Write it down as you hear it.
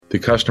the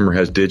customer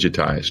has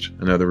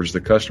digitized. In other words,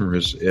 the customer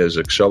has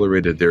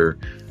accelerated their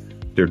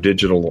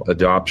digital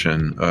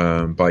adoption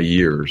by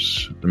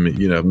years. I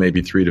mean,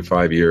 maybe 3 to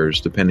 5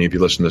 years, depending if you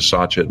listen to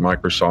Satya at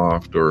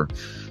Microsoft or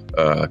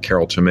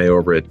Carol Tomei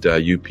over at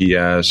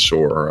UPS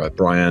or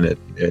Brian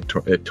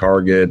at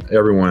Target.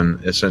 Everyone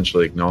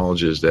essentially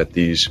acknowledges that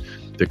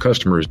the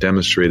customer has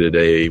demonstrated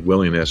a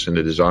willingness and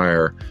a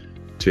desire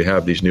to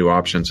have these new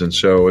options. And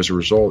so as a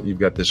result, you've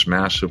got this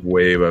massive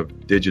wave of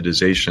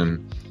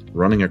digitization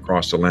running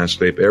across the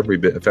landscape,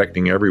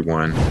 affecting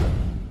everyone.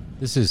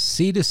 This is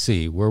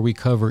C2C, where we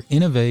cover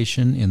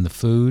innovation in the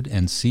food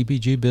and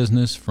CPG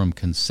business from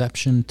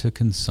conception to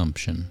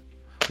consumption.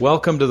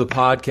 Welcome to the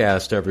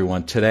podcast,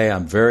 everyone. Today,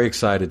 I'm very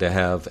excited to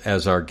have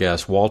as our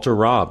guest Walter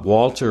Robb.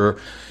 Walter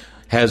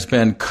has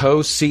been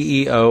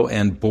co-CEO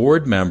and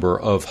board member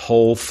of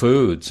Whole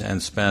Foods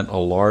and spent a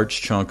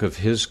large chunk of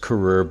his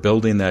career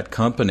building that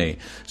company.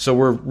 So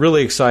we're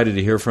really excited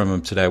to hear from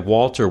him today.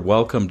 Walter,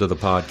 welcome to the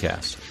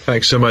podcast.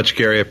 Thanks so much,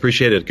 Gary. I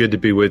appreciate it. Good to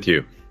be with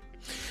you.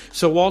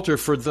 So, Walter,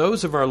 for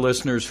those of our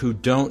listeners who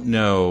don't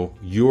know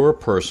your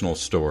personal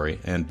story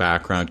and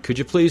background, could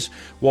you please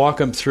walk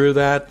them through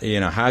that,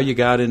 how you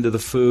got into the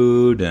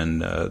food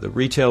and the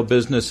retail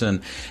business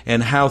and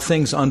how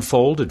things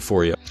unfolded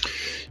for you?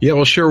 Yeah,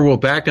 well, sure. Well,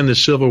 back in the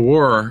Civil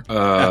War,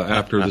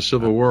 after the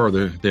Civil War,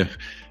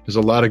 there's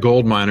a lot of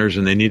gold miners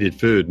and they needed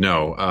food.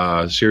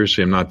 No,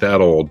 seriously, I'm not that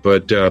old.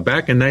 But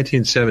back in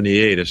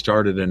 1978, I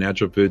started a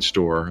natural food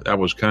store. That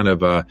was kind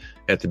of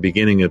at the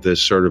beginning of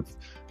this sort of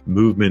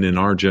movement in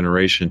our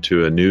generation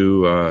to a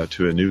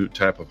new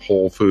type of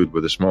whole food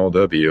with a small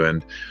W,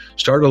 and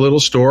started a little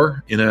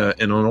store in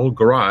an old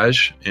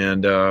garage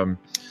and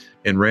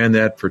ran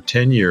that for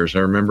 10 years. I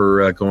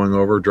remember going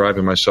over,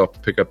 driving myself to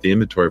pick up the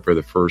inventory for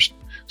the first,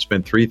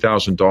 spent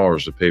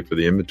 $3,000 to pay for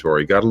the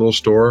inventory. Got a little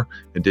store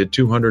and did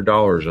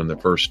 $200 on the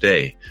first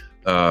day.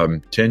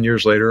 10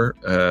 years later,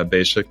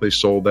 basically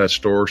sold that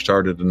store,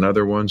 started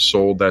another one,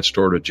 sold that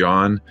store to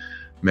John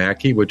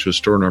Mackey, which was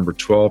store number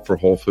 12 for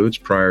Whole Foods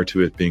prior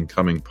to it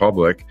becoming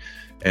public.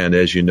 And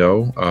as you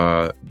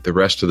know, the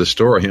rest of the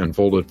story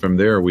unfolded from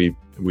there. We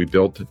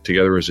built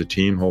together as a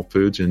team Whole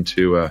Foods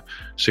into a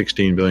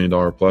 $16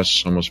 billion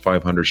plus, almost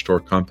 500 store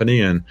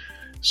company, and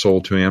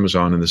sold to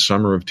Amazon in the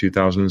summer of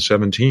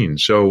 2017.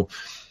 So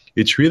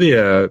it's really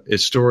a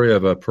story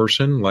of a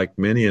person like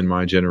many in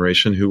my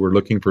generation who were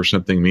looking for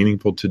something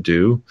meaningful to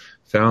do,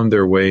 found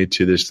their way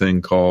to this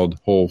thing called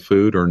whole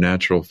food or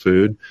natural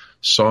food,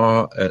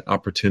 saw an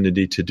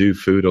opportunity to do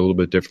food a little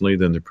bit differently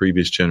than the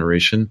previous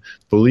generation,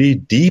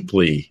 believed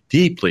deeply,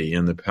 deeply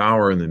in the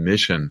power and the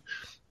mission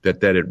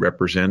that it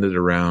represented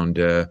around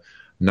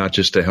not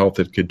just the health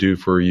it could do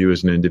for you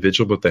as an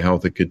individual, but the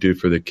health it could do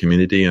for the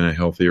community and a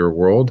healthier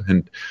world,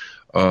 and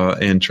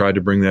tried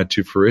to bring that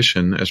to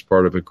fruition as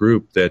part of a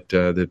group that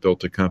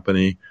built a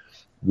company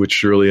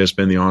which really has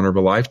been the honor of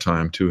a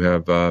lifetime to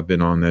have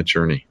been on that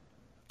journey.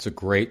 It's a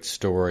great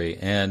story,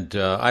 and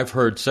I've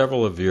heard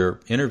several of your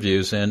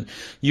interviews, and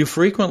you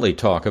frequently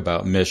talk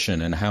about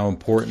mission and how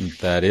important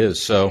that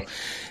is. So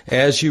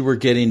as you were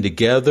getting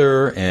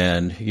together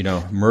and,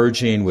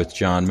 merging with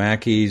John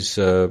Mackey's,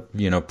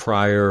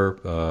 prior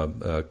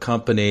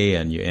company,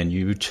 and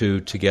you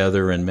two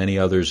together and many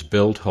others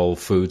built Whole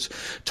Foods,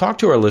 talk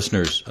to our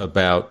listeners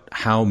about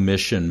how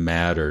mission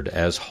mattered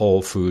as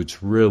Whole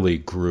Foods really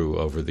grew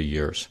over the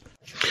years.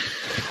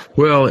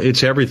 Well,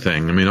 it's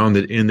everything. I mean,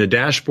 in the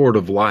dashboard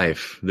of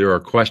life, there are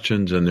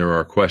questions and there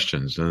are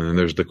questions, and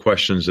there's the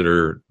questions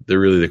they're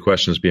really the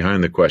questions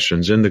behind the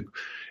questions. And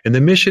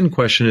the mission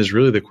question is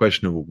really the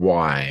question of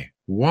why.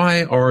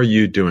 Why are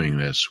you doing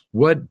this?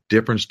 What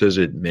difference does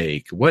it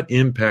make? What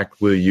impact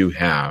will you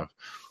have?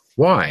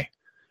 Why?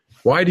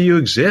 Why do you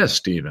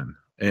exist even?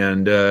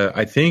 And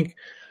I think,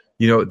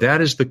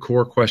 that is the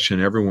core question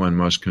everyone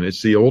must.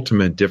 It's the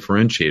ultimate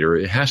differentiator.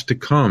 It has to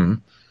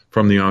come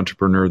from the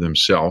entrepreneur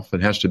themselves.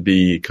 It has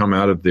to come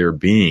out of their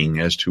being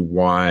as to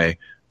why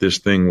this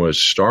thing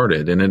was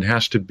started. And it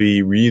has to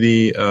be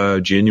really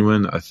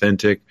genuine,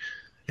 authentic,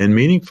 and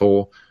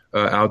meaningful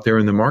out there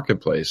in the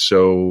marketplace.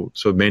 So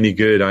many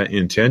good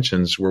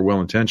intentions were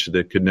well-intentioned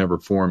that could never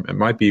form. It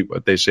might be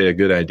what they say a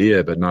good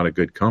idea, but not a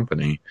good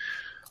company.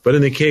 But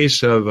in the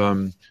case of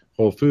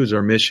Whole Foods,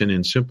 our mission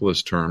in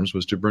simplest terms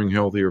was to bring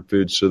healthier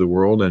foods to the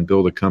world and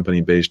build a company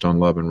based on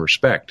love and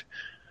respect.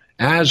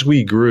 As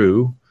we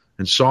grew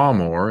and saw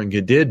more and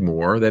did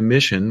more, that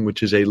mission,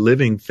 which is a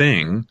living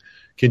thing,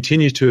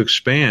 continues to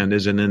expand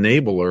as an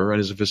enabler and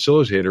as a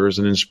facilitator, as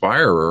an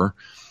inspirer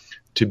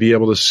to be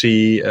able to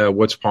see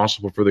what's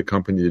possible for the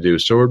company to do.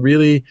 So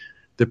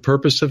the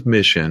purpose of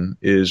mission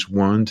is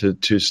one,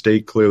 to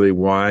state clearly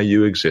why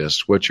you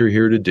exist, what you're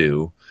here to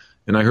do.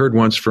 And I heard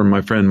once from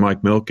my friend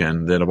Mike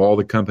Milken that of all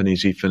the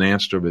companies he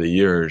financed over the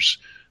years,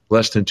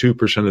 less than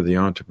 2% of the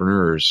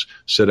entrepreneurs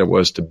said it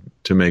was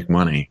to make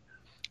money.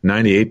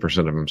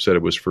 98% of them said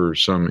it was for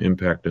some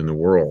impact in the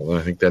world. And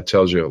I think that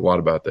tells you a lot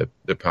about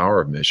the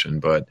power of mission.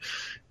 But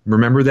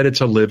remember that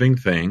it's a living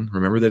thing.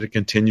 Remember that it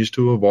continues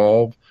to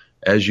evolve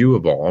as you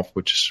evolve,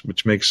 which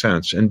makes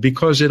sense. And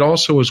because it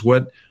also is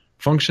what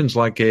functions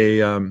like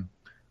a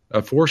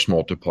force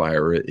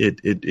multiplier.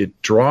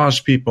 It draws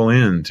people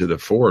into the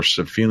force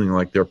of feeling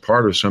like they're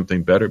part of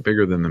something better,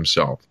 bigger than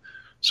themselves.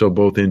 So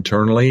both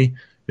internally,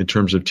 in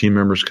terms of team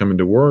members coming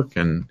to work,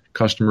 and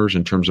customers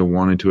in terms of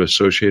wanting to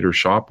associate or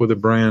shop with a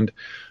brand,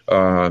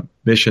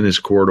 mission is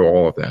core to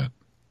all of that.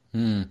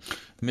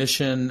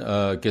 Mission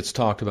gets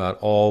talked about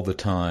all the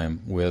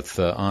time with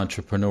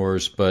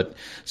entrepreneurs, but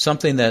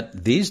something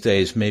that these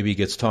days maybe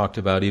gets talked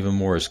about even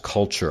more is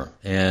culture.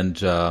 And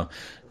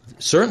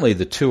certainly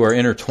the two are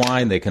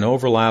intertwined. They can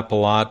overlap a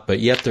lot, but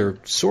yet they're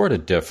sort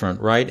of different,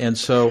 right? And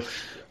so,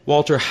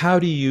 Walter, how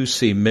do you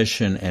see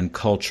mission and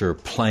culture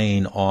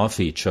playing off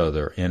each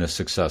other in a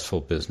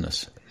successful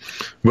business?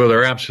 Well,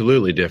 they're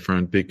absolutely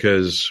different,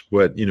 because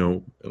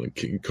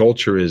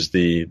culture is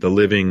the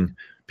living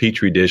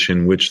petri dish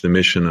in which the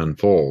mission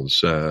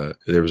unfolds.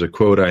 There was a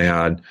quote I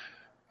had.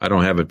 I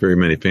don't have very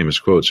many famous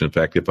quotes, in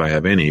fact, if I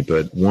have any,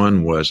 but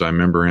one was, I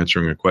remember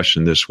answering a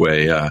question this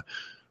way: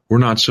 we're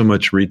not so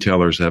much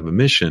retailers that have a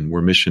mission,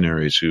 we're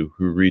missionaries who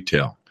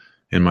retail.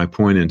 And my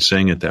point in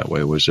saying it that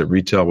way was that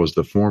retail was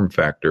the form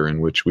factor in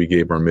which we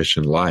gave our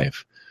mission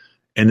life.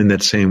 And in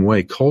that same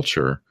way,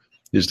 culture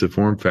is the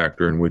form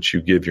factor in which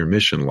you give your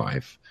mission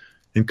life.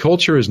 And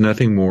culture is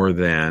nothing more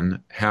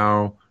than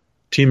how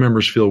team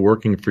members feel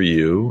working for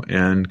you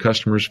and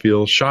customers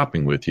feel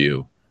shopping with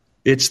you.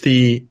 It's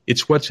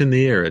what's in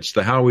the air. It's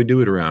the how we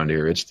do it around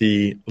here. It's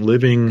the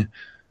living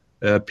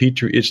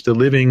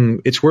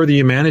it's where the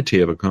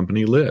humanity of a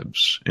company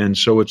lives. And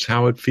so it's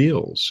how it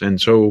feels.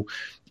 And so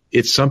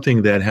it's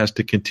something that has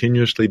to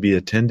continuously be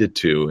attended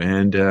to,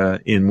 and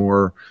in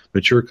more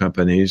mature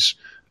companies,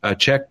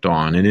 checked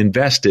on and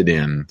invested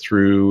in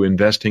through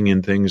investing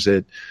in things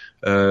that,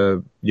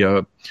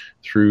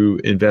 through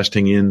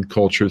investing in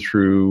culture,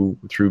 through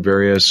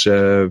various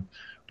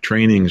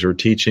trainings or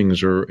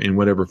teachings or in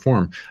whatever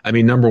form. I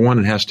mean, number one,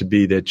 it has to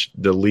be that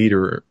the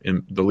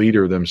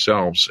leader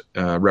themselves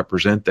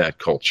represent that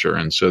culture,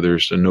 and so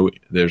there's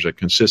a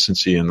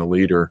consistency in the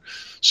leader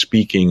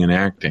speaking and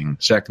acting.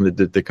 Second,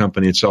 that the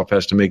company itself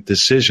has to make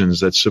decisions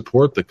that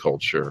support the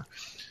culture.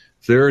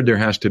 Third, there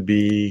has to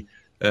be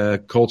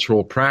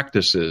cultural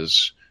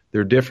practices.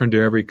 They're different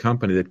to every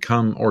company that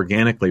come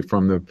organically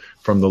from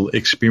the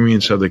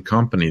experience of the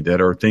company,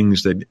 that are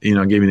things that,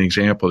 I'll give you an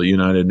example.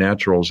 United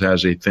Naturals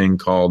has a thing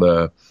called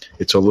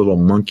it's a little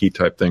monkey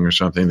type thing or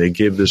something. They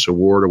give this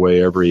award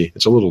away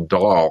it's a little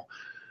doll,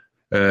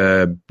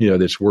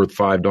 that's worth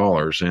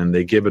 $5, and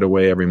they give it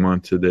away every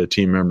month to the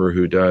team member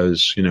who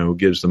does, who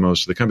gives the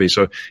most to the company.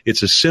 So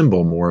it's a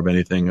symbol more of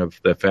anything of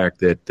the fact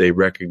that they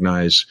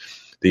recognize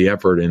the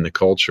effort in the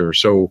culture.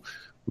 So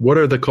what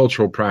are the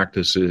cultural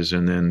practices?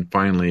 And then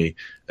finally,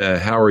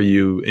 how are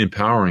you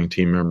empowering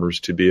team members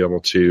to be able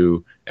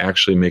to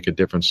actually make a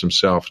difference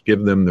themselves,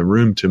 give them the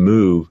room to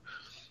move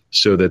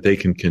so that they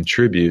can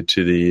contribute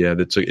to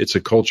it's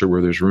a culture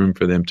where there's room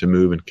for them to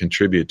move and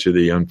contribute to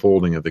the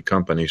unfolding of the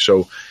company.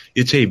 So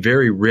it's a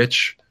very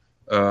rich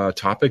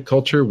topic,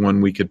 culture,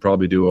 one we could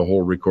probably do a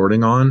whole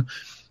recording on.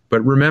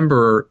 But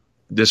remember,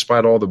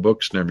 despite all the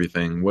books and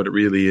everything, what it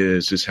really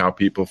is how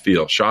people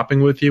feel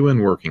shopping with you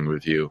and working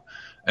with you.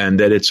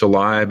 And that it's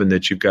alive, and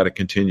that you've got to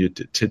continue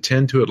to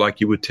tend to it like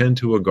you would tend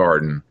to a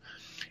garden.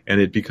 And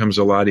it becomes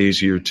a lot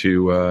easier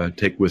to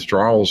take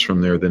withdrawals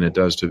from there than it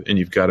does and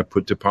you've got to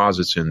put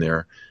deposits in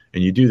there.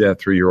 And you do that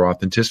through your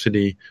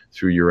authenticity,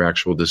 through your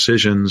actual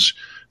decisions,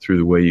 through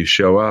the way you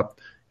show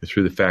up, and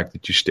through the fact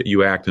that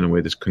you act in a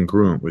way that's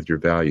congruent with your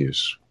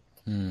values.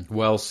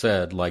 Well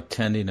said, like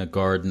tending a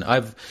garden.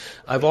 I've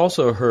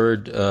also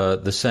heard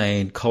the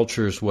saying,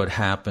 culture is what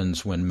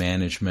happens when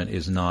management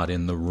is not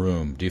in the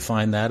room. Do you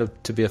find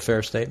that to be a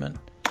fair statement?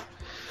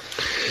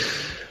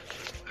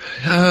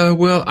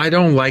 Well, I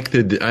don't like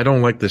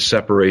the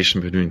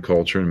separation between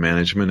culture and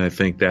management. I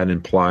think that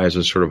implies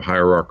a sort of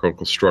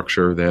hierarchical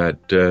structure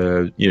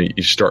that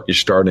you're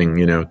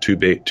starting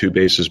two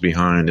bases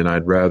behind, and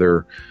I'd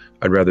rather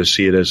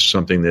see it as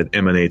something that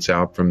emanates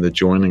out from the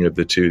joining of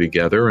the two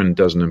together and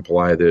doesn't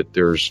imply that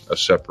there's a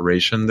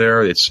separation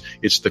there. It's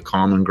the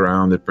common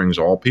ground that brings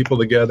all people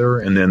together,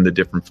 and then the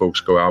different folks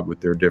go out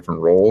with their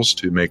different roles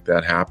to make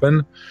that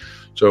happen.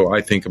 So I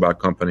think about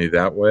company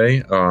that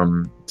way.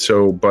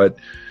 But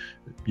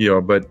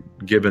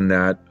given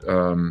that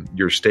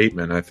your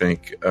statement, I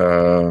think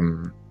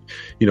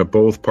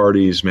both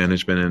parties,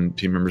 management and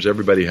team members,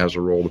 everybody has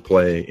a role to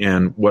play.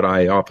 And what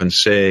I often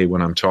say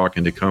when I'm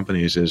talking to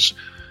companies is,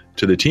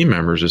 to the team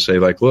members, to say,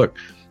 like, look,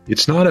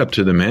 it's not up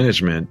to the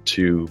management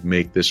to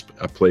make this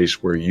a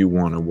place where you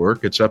want to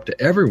work. It's up to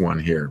everyone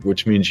here,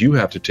 which means you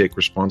have to take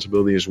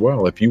responsibility as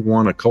well. If you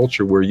want a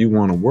culture where you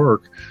want to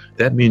work,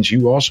 that means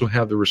you also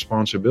have the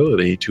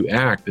responsibility to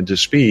act and to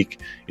speak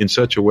in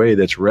such a way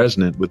that's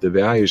resonant with the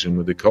values and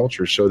with the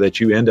culture, so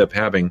that you end up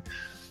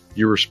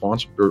you're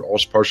also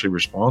partially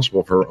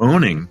responsible for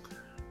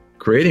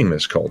creating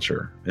this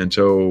culture. And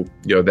so,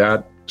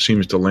 that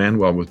seems to land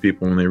well with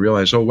people when they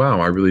realize, oh,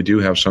 wow, I really do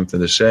have something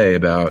to say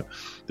about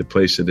the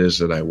place it is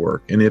that I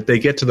work. And if they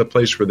get to the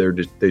place where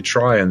they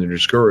try and they're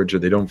discouraged or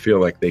they don't feel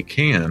like they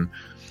can,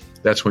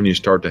 that's when you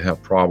start to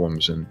have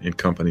problems and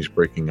companies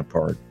breaking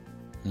apart.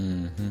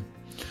 Mm-hmm.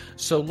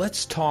 So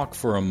let's talk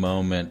for a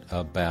moment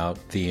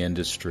about the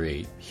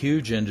industry.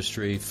 Huge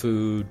industry,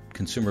 food,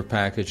 consumer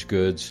packaged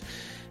goods.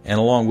 And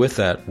along with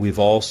that, we've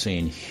all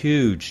seen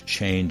huge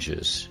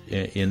changes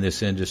in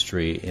this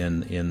industry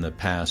in the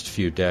past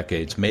few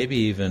decades, maybe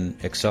even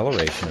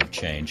acceleration of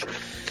change.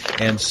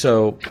 And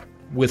so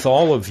with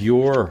all of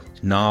your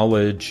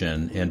knowledge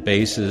and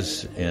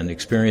basis and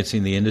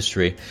experiencing the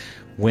industry,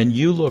 when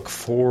you look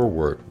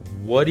forward,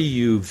 what do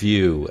you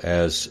view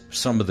as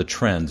some of the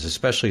trends,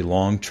 especially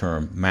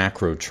long-term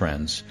macro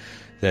trends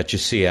that you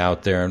see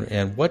out there?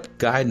 And what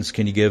guidance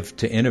can you give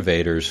to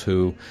innovators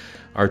who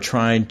are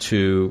trying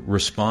to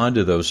respond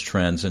to those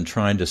trends and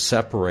trying to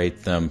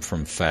separate them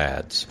from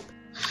fads?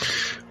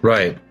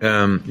 Right.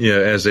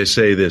 As they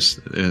say,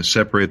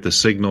 separate the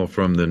signal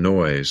from the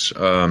noise.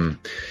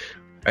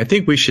 I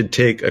think we should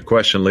take a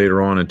question later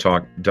on and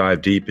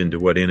dive deep into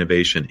what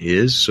innovation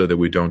is, so that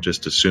we don't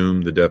just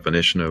assume the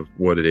definition of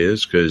what it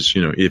is. Because,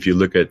 if you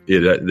look at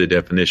it, the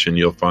definition,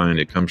 you'll find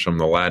it comes from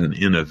the Latin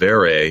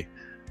innovare,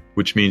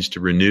 which means to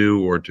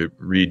renew or to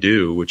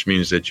redo, which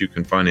means that you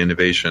can find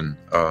innovation.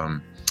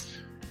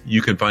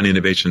 You can find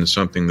innovation in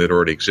something that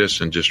already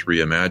exists and just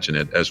reimagine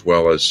it, as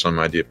well as some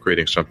idea of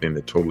creating something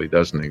that totally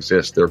doesn't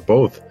exist. They're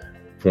both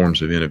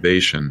forms of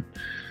innovation.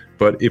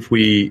 But and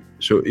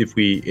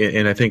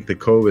I think the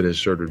COVID has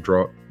sort of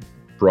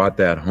brought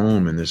that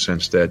home, in the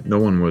sense that no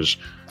one was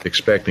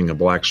expecting a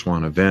black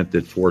swan event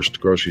that forced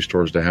grocery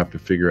stores to have to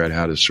figure out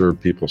how to serve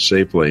people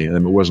safely. And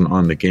it wasn't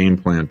on the game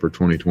plan for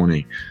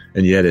 2020.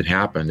 And yet it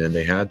happened, and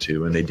they had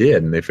to, and they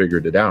did, and they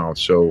figured it out.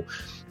 So it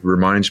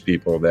reminds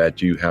people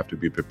that you have to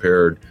be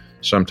prepared.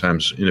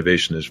 Sometimes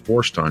innovation is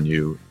forced on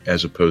you,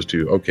 as opposed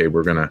to, okay,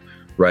 we're going to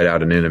write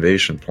out an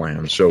innovation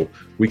plan. So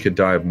we could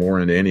dive more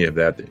into any of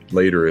that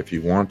later if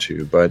you want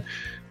to. But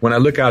when I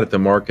look out at the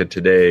market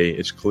today,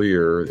 it's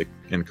clear that,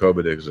 and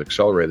COVID has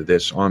accelerated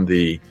this, on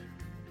the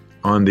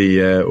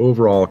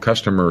overall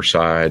customer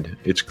side,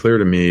 it's clear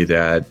to me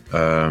that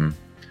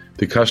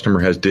the customer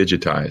has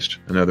digitized.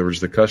 In other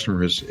words, the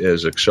customer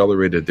has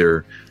accelerated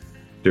their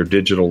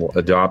digital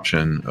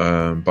adoption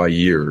by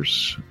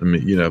years. I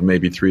mean,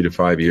 maybe 3 to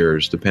 5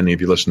 years, depending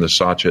if you listen to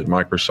Satya at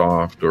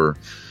Microsoft, or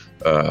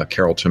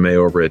Carol Tomei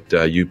over at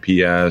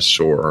UPS,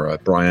 or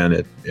Brian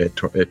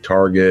at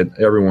Target.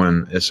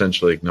 Everyone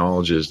essentially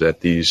acknowledges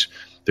that the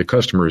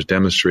customer has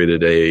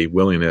demonstrated a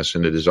willingness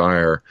and a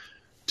desire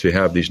to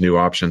have these new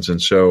options.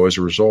 And so as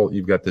a result,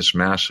 you've got this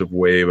massive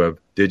wave of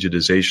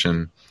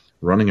digitization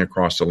running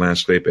across the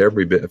landscape,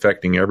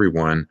 affecting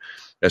everyone,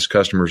 as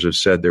customers have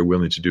said they're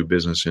willing to do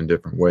business in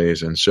different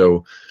ways. And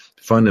so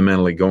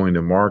fundamentally, going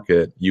to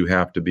market, you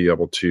have to be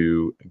able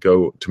to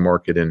go to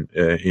market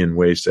in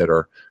ways that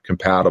are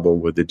compatible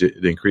with the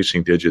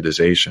increasing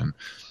digitization.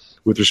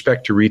 With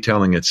respect to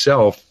retailing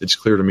itself, it's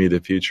clear to me the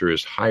future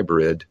is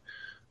hybrid,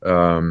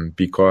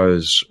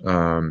 because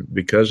of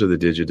the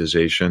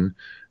digitization.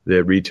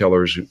 The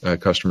retailers,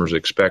 customers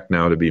expect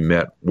now to be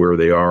met where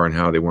they are and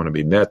how they want to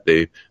be met.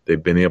 They've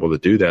been able to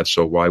do that,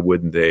 so why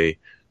wouldn't they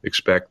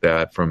expect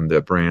that from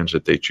the brands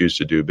that they choose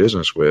to do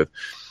business with?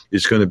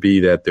 It's going to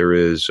be that there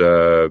is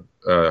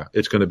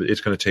it's going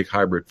to take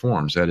hybrid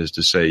forms. That is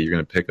to say, you're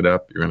going to pick it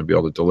up, you're going to be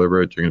able to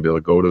deliver it, you're going to be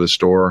able to go to the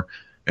store,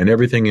 and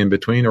everything in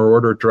between, or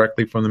order it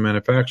directly from the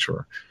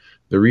manufacturer.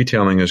 The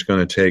retailing is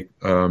going to take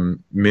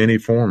many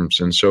forms.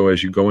 And so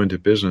as you go into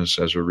business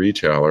as a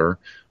retailer,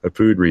 a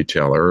food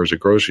retailer, as a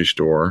grocery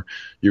store,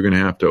 you're going to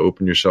have to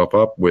open yourself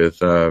up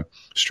with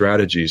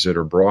strategies that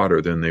are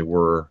broader than they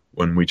were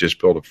when we just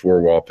built a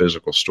 4-wall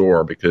physical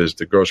store, because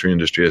the grocery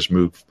industry has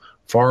moved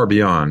far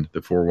beyond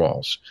the 4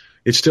 walls.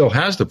 It still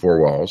has the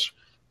 4 walls,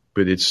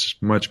 but it's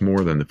much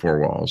more than the 4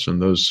 walls.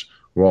 And those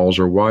walls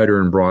are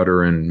wider and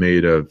broader and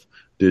made of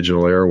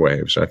digital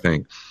airwaves, I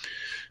think.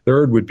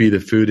 Third would be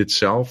the food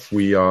itself.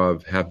 We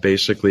have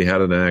basically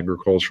had an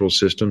agricultural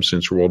system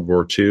since World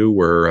War II,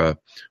 where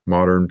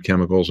modern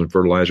chemicals and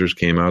fertilizers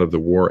came out of the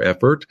war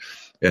effort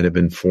and have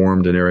been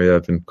formed an area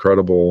of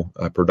incredible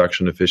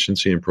production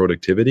efficiency and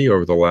productivity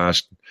over the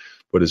last,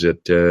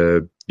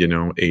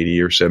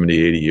 80 or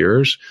 70, 80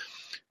 years,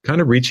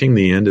 kind of reaching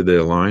the end of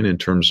the line in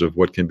terms of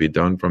what can be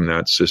done from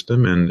that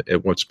system. And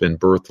what's been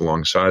birthed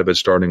alongside of it,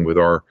 starting with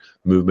our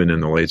movement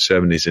in the late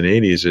 70s and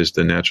 80s, is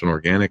the natural and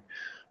organic,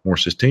 more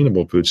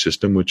sustainable food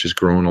system, which is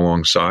growing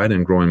alongside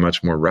and growing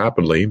much more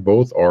rapidly.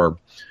 Both are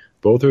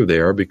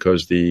there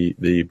because the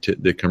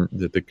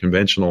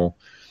conventional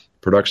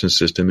production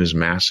system is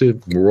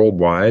massive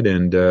worldwide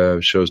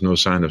and shows no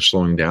sign of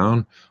slowing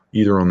down,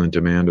 either on the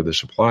demand or the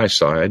supply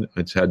side.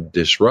 It's had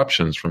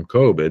disruptions from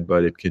COVID,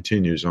 but it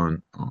continues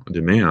on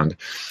demand.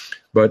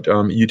 But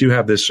you do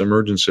have this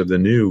emergence of the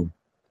new,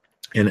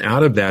 and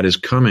out of that is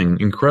coming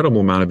incredible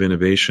amount of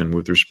innovation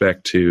with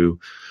respect to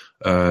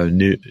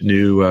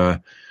new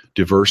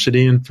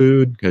diversity in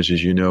food, because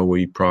as you know,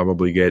 we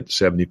probably get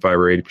 75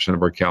 or 80%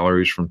 of our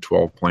calories from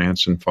 12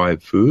 plants and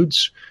 5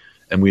 foods.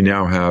 And we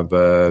now have,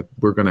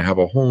 we're going to have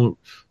a whole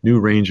new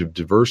range of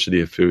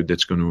diversity of food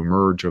that's going to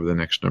emerge over the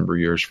next number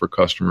of years for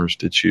customers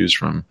to choose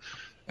from.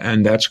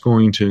 And that's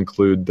going to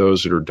include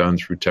those that are done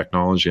through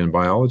technology and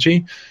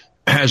biology,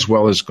 as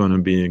well as going to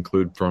be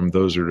include from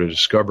those that are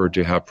discovered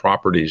to have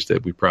properties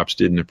that we perhaps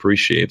didn't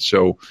appreciate.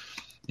 So,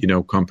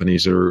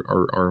 companies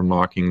are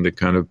unlocking the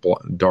kind of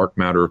dark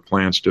matter of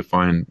plants to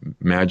find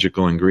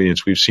magical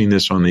ingredients. We've seen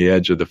this on the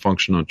edge of the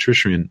functional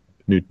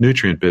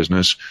nutrient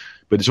business,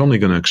 but it's only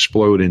going to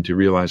explode into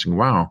realizing,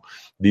 wow,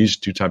 these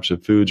two types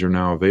of foods are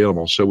now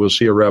available. So we'll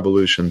see a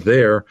revolution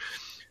there,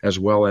 as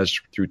well as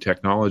through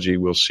technology.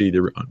 We'll see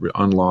the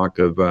unlock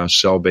of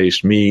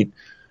cell-based meat.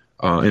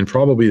 And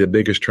probably the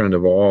biggest trend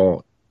of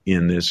all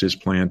in this is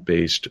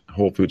plant-based,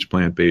 whole foods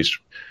plant-based.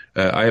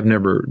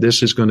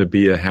 This is going to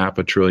be a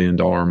 $500 billion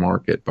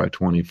market by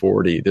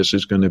 2040. This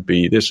is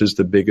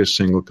the biggest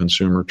single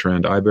consumer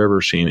trend I've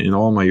ever seen in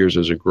all my years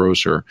as a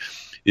grocer,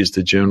 is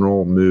the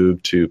general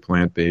move to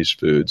plant-based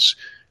foods.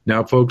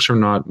 Now, folks are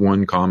not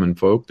one common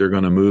folk. They're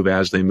going to move,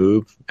 as they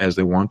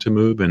want to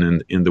move,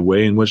 and in the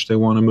way in which they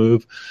want to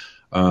move.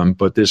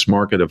 But this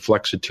market of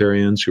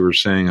flexitarians who are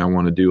saying, I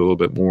want to do a little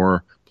bit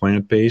more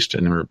plant-based,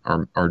 and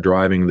are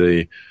driving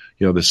the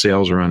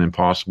sales around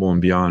Impossible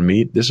and Beyond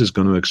Meat, this is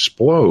going to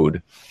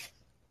explode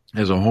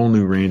as a whole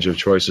new range of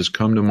choices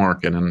come to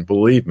market. And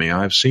believe me,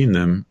 I've seen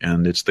them,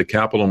 and it's the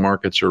capital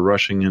markets are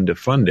rushing in to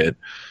fund it.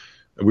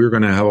 We're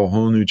going to have a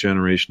whole new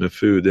generation of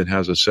food that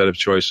has a set of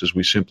choices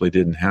we simply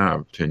didn't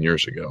have 10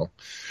 years ago.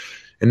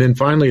 And then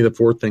finally, the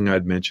fourth thing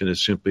I'd mention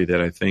is simply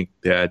that I think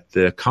that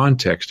the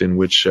context in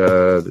which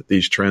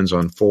these trends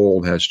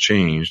unfold has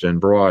changed and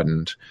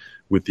broadened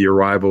with the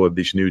arrival of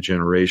these new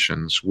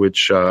generations,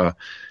 which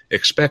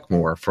expect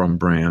more from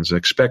brands,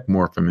 expect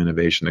more from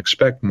innovation,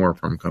 expect more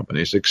from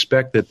companies,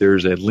 expect that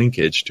there's a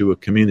linkage to a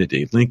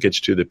community,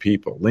 linkage to the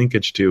people,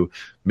 linkage to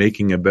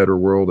making a better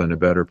world and a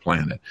better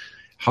planet.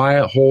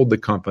 Hold the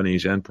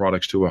companies and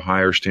products to a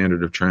higher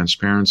standard of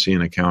transparency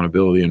and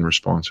accountability and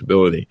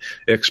responsibility.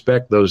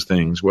 Expect those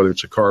things, whether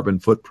it's a carbon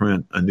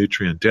footprint, a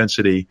nutrient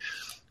density,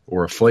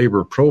 or a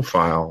flavor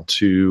profile,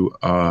 to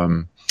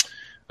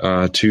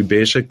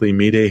basically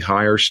meet a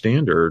higher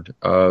standard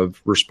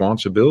of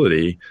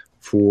responsibility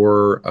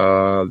for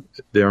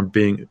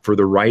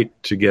the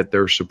right to get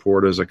their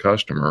support as a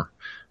customer.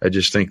 I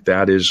just think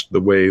that is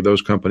the way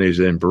those companies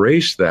that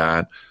embrace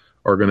that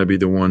are going to be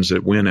the ones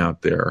that win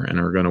out there and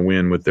are going to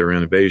win with their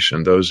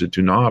innovation. Those that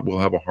do not will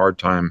have a hard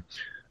time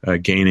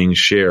gaining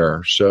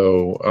share.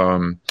 So,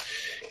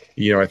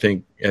 I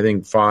think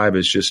 5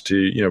 is just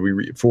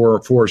to,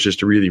 4 is just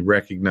to really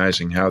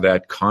recognizing how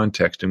that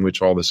context in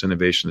which all this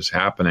innovation is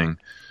happening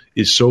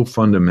is so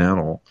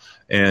fundamental.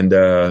 And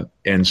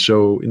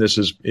so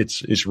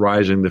it's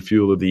rising the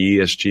fuel of the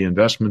ESG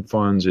investment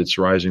funds. It's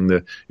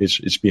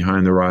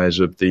behind the rise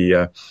of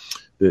the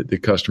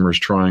customers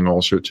trying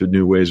all sorts of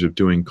new ways of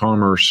doing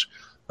commerce,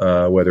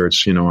 whether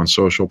it's, on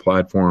social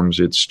platforms.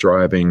 It's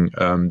driving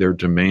their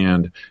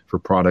demand for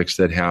products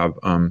that have,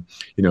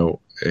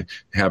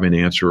 have an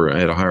answer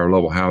at a higher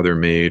level how they're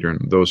made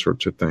and those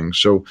sorts of things.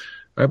 So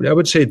I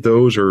would say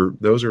those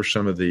are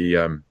some of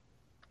the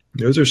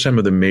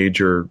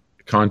major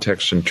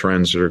contexts and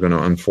trends that are going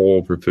to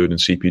unfold for food and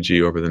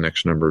CPG over the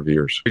next number of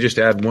years. I just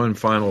add one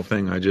final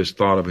thing I just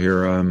thought of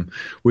here,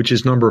 which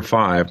is number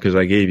 5, because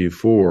I gave you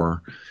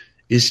 4.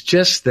 It's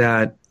just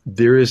that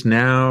there is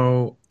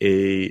now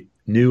a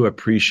new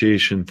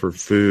appreciation for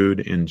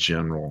food in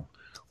general,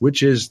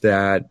 which is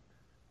that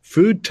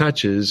food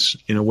touches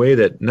in a way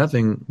that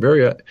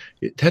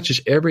it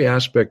touches every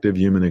aspect of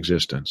human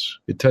existence.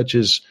 It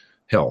touches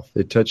health.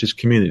 It touches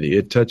community.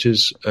 It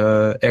touches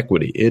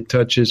equity. It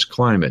touches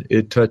climate.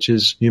 It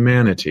touches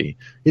humanity.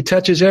 It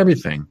touches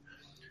everything.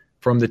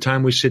 From the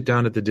time we sit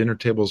down at the dinner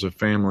tables of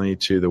family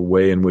to the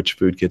way in which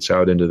food gets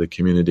out into the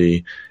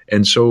community.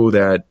 And so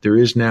that there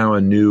is now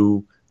a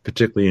new,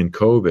 particularly in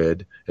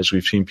COVID, as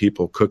we've seen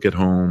people cook at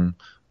home,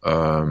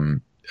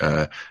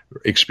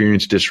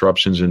 experience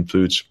disruptions in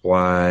food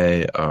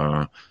supply.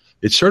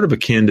 It's sort of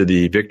akin to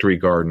the Victory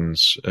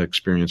Gardens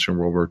experience in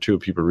World War II.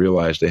 People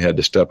realized they had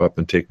to step up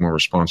and take more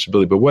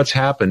responsibility. But what's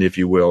happened, if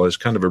you will, is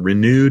kind of a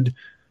renewed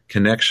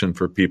connection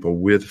for people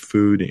with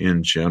food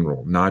in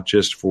general, not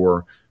just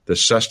for the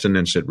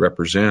sustenance it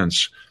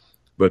represents,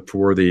 but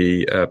for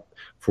the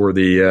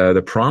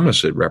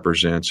promise it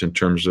represents in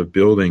terms of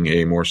building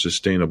a more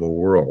sustainable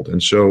world.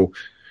 And so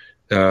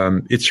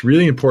it's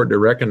really important to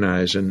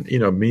recognize, and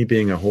me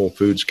being a Whole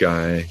Foods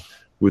guy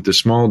with the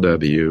small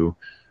W,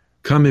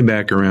 coming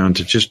back around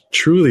to just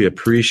truly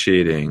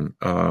appreciating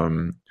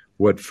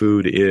what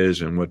food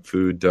is and what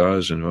food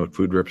does and what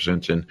food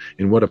represents and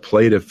what a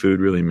plate of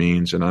food really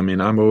means. And I mean,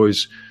 I'm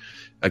always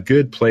a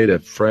good plate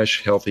of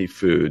fresh, healthy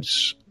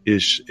foods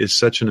is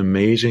such an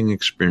amazing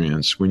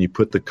experience when you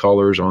put the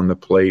colors on the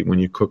plate, when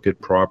you cook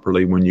it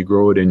properly, when you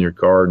grow it in your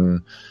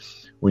garden,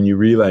 when you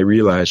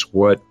realize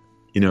what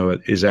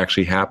is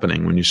actually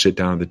happening when you sit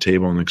down at the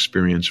table and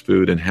experience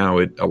food and how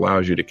it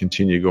allows you to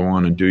continue to go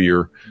on and do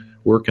your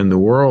work in the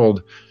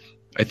world.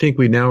 I think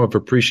we now have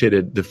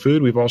appreciated the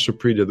food. We've also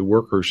appreciated the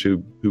workers who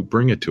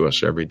bring it to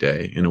us every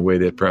day in a way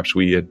that perhaps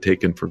we had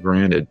taken for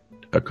granted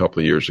a couple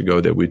of years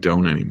ago that we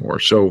don't anymore.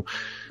 So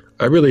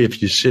I really,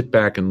 if you sit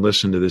back and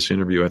listen to this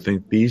interview, I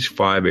think these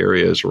 5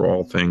 areas are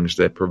all things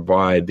that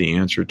provide the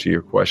answer to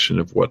your question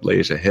of what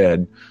lays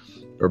ahead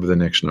over the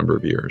next number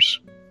of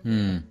years.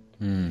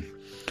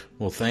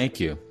 Well, thank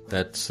you.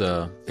 That's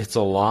it's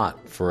a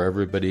lot for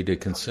everybody to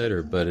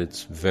consider, but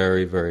it's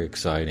very, very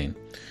exciting.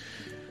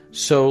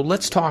 So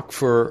let's talk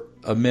for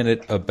a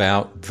minute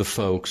about the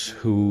folks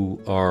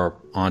who are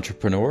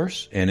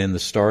entrepreneurs and in the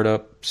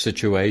startup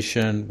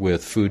situation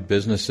with food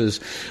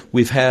businesses.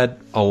 We've had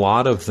a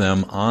lot of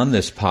them on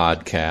this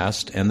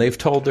podcast, and they've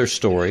told their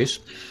stories.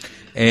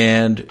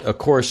 And, of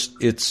course,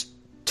 it's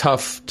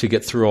tough to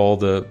get through all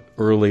the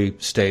early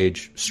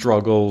stage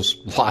struggles,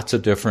 lots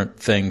of different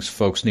things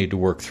folks need to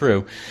work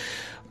through.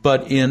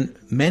 But in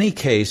many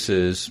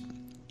cases,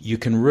 you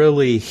can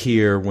really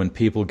hear when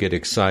people get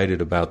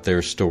excited about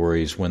their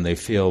stories, when they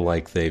feel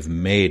like they've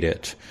made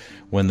it,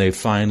 when they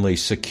finally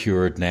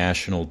secured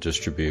national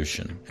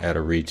distribution at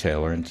a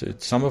retailer. And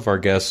some of our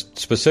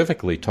guests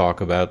specifically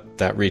talk about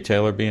that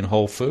retailer being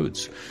Whole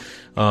Foods.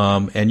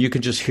 And you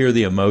can just hear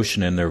the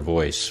emotion in their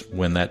voice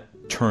when that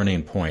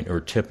turning point or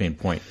tipping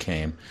point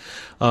came.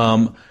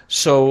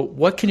 So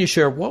what can you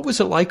share? What was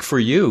it like for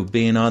you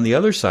being on the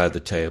other side of the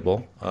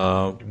table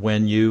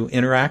when you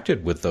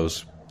interacted with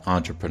those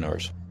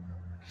entrepreneurs?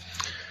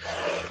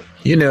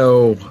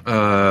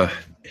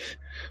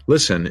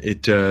 Listen,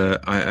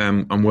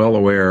 I'm well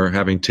aware,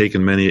 having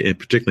taken many,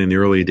 particularly in the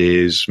early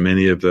days,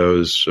 many of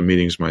those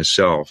meetings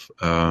myself,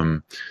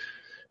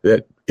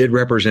 that it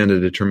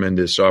represented a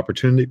tremendous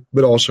opportunity,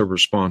 but also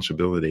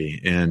responsibility.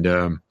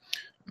 And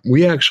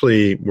we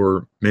actually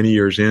were many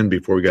years in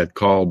before we got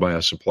called by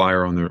a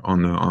supplier on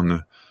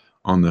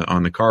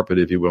the carpet,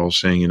 if you will,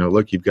 saying,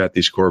 look, you've got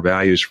these core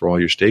values for all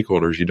your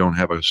stakeholders. You don't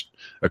have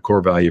a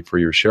core value for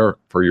your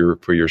for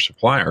your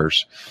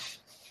suppliers.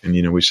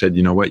 And, we said,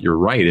 you know what, you're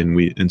right.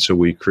 And so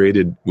we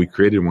created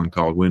one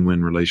called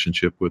Win-Win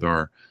Relationship with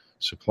our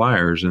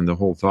suppliers. And the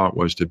whole thought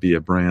was to be a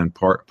brand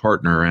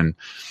partner. And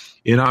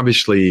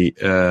obviously,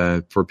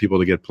 for people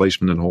to get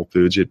placement in Whole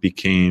Foods, it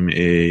became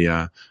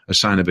a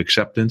sign of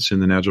acceptance in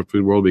the natural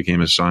food world,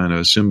 became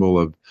a symbol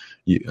of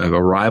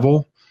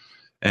arrival.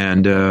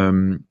 And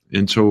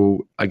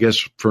so I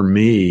guess for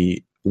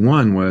me,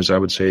 one was, I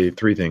would say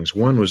 3 things.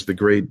 One was the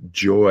great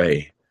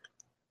joy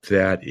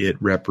that it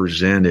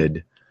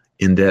represented,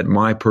 in that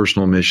my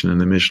personal mission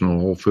and the mission of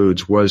Whole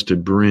Foods was to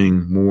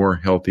bring more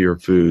healthier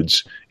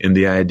foods and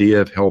the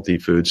idea of healthy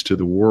foods to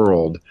the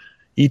world,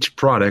 each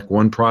product,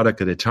 one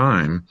product at a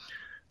time.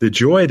 The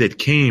joy that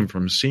came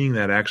from seeing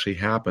that actually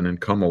happen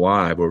and come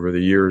alive over the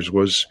years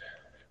was,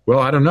 well,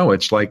 I don't know.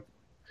 It's like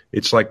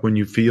when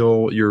you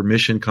feel your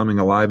mission coming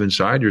alive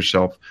inside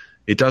yourself.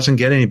 It doesn't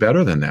get any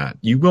better than that.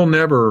 You will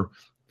never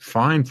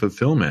find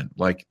fulfillment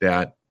like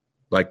that,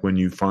 like when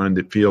you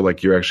feel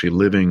like you're actually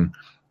living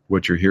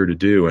what you're here to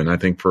do. And I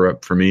think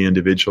for me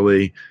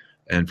individually,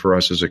 and for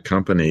us as a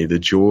company, the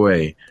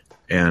joy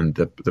and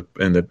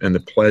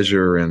the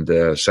pleasure and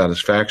the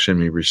satisfaction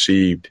we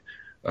received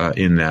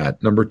in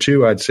that. Number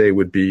 2, I'd say,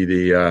 would be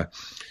the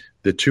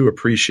true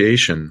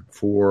appreciation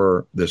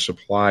for the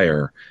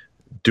supplier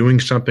doing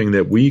something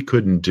that we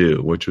couldn't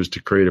do, which was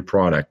to create a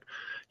product,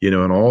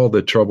 and all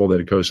the trouble that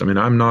it goes. I mean,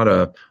 I'm not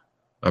a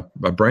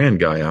brand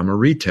guy. I'm a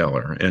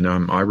retailer, and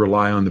I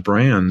rely on the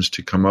brands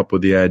to come up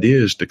with the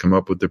ideas, to come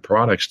up with the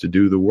products, to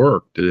do the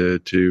work,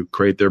 to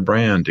create their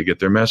brand, to get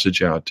their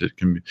message out,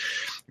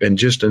 and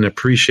just an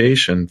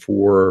appreciation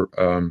for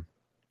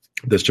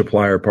the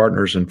supplier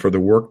partners and for the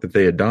work that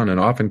they had done. And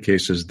often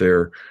cases,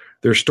 their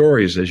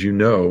stories, as you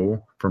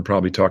know from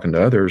probably talking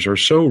to others, are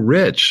so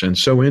rich and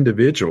so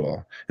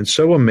individual and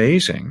so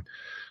amazing.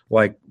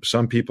 Like,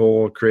 some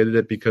people created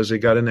it because they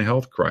got in a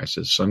health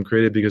crisis. Some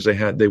created because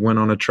they went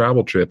on a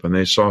travel trip and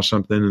they saw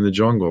something in the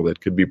jungle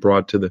that could be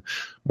brought to the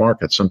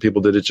market. Some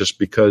people did it just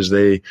because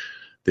they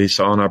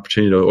saw an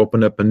opportunity to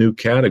open up a new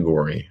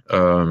category.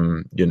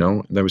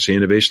 That was the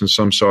innovation.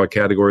 Some saw a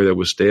category that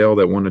was stale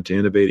that wanted to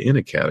innovate in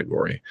a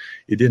category.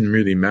 It didn't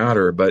really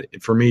matter.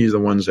 But for me,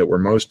 the ones that were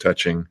most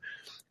touching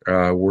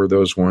were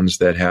those ones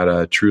that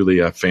had truly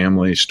a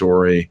family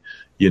story,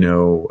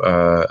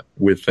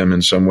 with them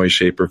in some way,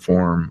 shape, or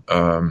form.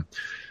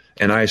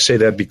 And I say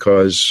that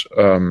because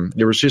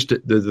there was just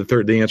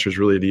the answer is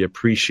really the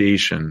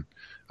appreciation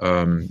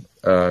for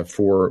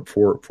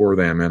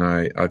them. And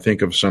I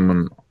think of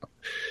someone.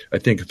 I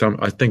think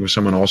of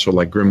someone also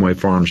like Grimway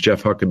Farms,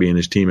 Jeff Huckabee and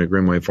his team at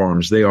Grimway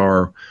Farms. They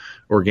are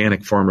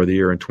Organic Farmer of the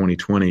Year in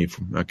 2020,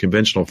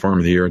 Conventional Farmer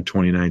of the Year in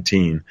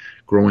 2019,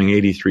 growing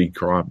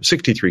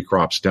 63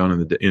 crops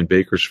down in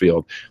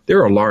Bakersfield.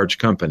 They're a large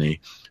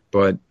company,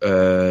 but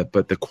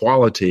the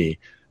quality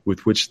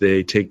with which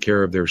they take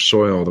care of their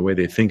soil, the way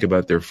they think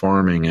about their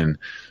farming. And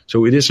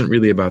so it isn't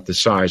really about the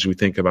size. We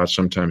think about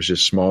sometimes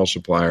just small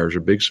suppliers or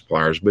big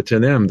suppliers, but to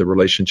them, the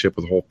relationship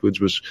with Whole Foods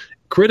was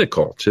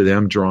critical to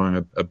them drawing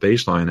a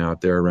baseline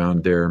out there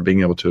around their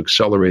being able to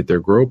accelerate their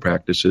grow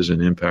practices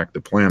and impact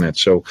the planet.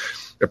 So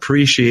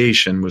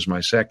appreciation was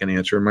my second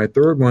answer. And my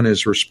third one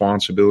is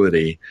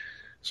responsibility.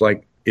 It's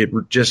like it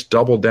just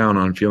doubled down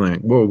on feeling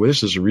like, whoa,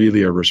 this is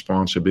really a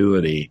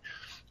responsibility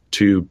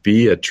to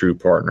be a true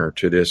partner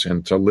to this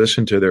and to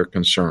listen to their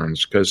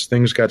concerns, because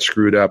things got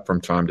screwed up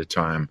from time to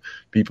time.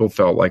 People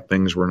felt like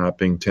things were not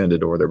being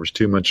tended, or there was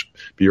too much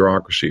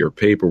bureaucracy or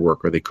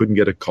paperwork, or they couldn't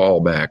get a call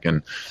back.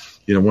 And,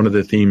 one of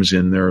the themes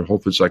in there, Whole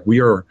Foods, like we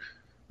are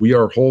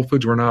Whole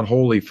Foods, we're not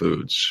Holy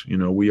Foods.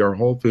 We are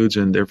Whole Foods,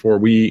 and therefore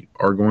we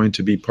are going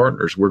to be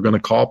partners. We're going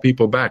to call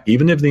people back.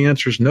 Even if the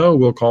answer is no,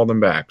 we'll call them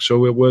back.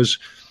 So it was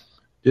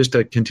just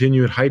a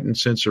continued heightened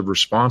sense of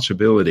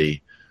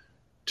responsibility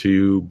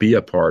to be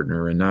a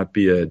partner and not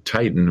be a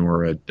titan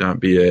or not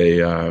be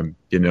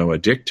a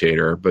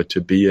dictator, but to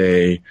be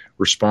a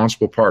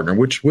responsible partner,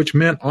 which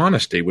meant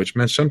honesty, which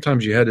meant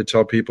sometimes you had to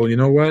tell people, you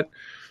know what,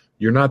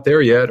 you're not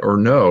there yet, or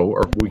no,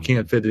 or we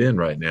can't fit it in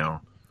right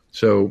now.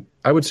 So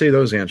I would say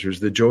those answers: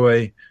 the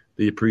joy,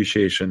 the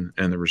appreciation,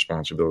 and the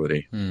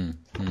responsibility.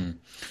 Mm-hmm.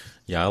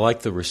 Yeah, I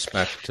like the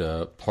respect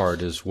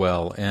part as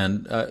well.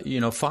 And,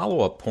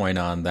 follow-up point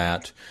on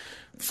that.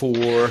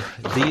 For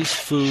these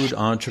food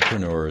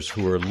entrepreneurs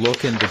who are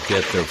looking to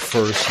get their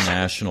first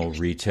national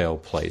retail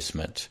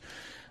placement,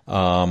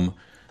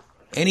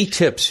 any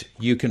tips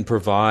you can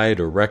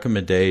provide or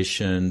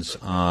recommendations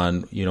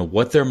on,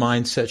 what their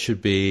mindset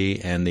should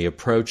be and the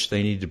approach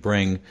they need to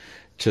bring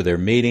to their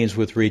meetings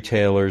with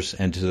retailers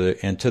and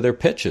to their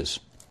pitches?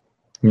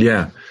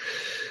 Yeah.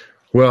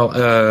 Well,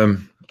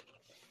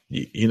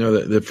 the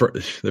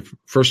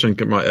first thing,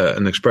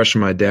 an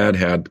expression my dad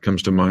had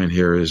comes to mind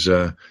here is,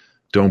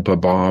 don't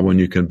ba when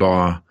you can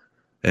ba.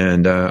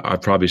 And I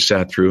probably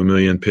sat through a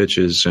million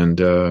pitches, and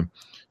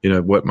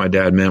what my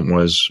dad meant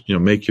was,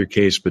 make your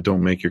case, but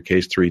don't make your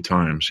case three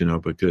times,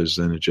 because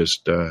then it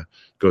just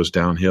goes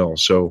downhill.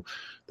 So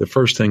the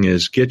first thing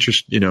is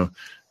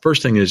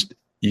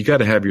you got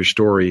to have your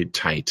story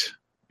tight,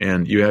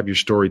 and you have your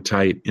story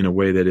tight in a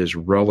way that is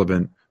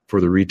relevant for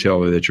the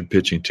retailer that you're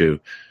pitching to.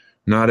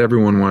 Not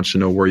everyone wants to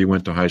know where you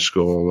went to high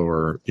school,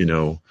 or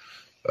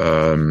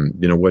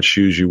what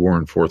shoes you wore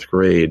in fourth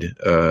grade.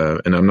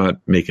 And I'm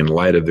not making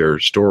light of their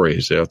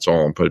stories. That's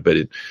all I'm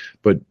putting.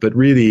 But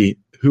really,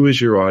 who is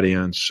your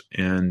audience,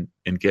 and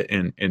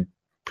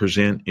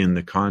present in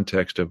the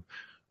context of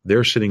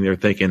they're sitting there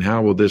thinking,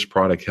 how will this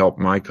product help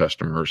my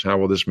customers? How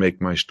will this make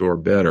my store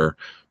better?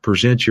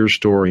 Present your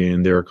story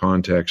in their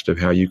context of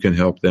how you can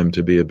help them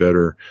to be a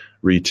better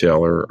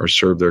retailer or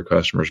serve their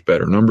customers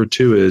better. Number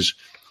two is,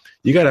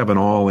 you got to have an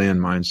all-in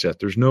mindset.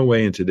 There's no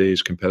way in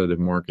today's competitive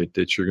market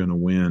that you're going to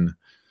win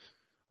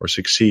or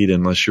succeed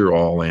unless you're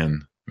all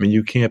in. I mean,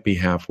 you can't be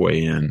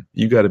halfway in.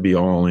 You got to be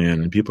all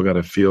in, and people got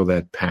to feel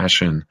that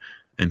passion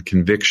and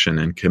conviction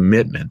and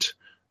commitment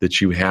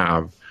that you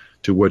have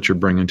to what you're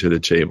bringing to the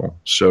table.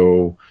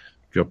 So,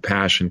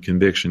 passion,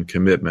 conviction,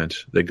 commitment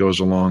that goes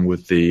along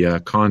with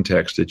the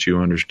context that you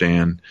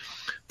understand.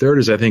 Third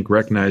is, I think,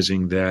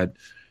 recognizing that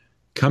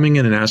coming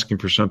in and asking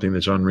for something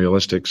that's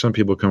unrealistic. Some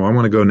people come, I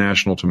want to go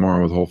national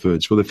tomorrow with Whole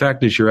Foods. Well, the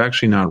fact is you're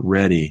actually not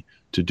ready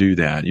to do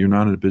that. You're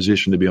not in a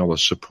position to be able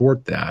to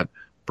support that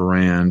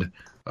brand.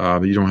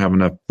 You don't have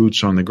enough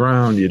boots on the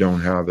ground. You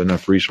don't have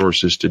enough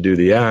resources to do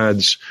the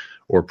ads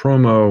or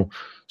promo.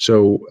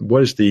 So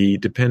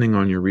depending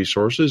on your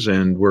resources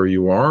and where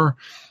you are,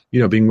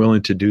 being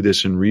willing to do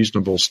this in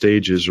reasonable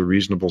stages or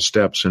reasonable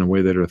steps in a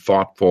way that are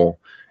thoughtful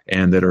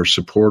and that are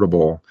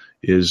supportable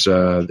is,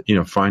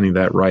 finding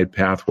that right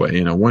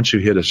pathway. Once you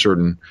hit a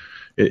certain,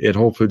 at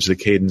Whole Foods, the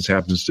cadence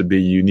happens to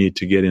be you need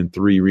to get in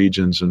 3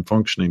 regions and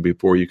functioning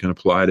before you can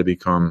apply to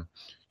become,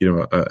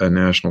 a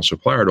national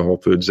supplier to Whole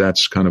Foods.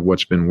 That's kind of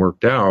what's been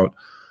worked out.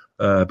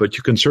 But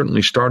you can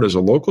certainly start as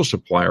a local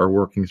supplier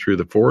working through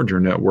the Forager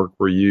network,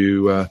 where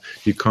you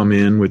come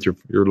in with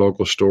your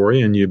local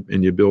story and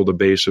you build a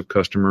base of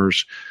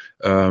customers,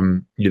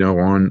 on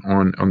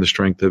the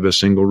strength of a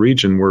single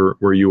region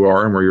where you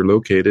are and where you're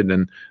located,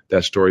 and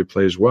that story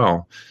plays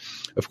well.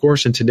 Of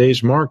course, in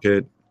today's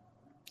market,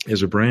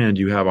 as a brand,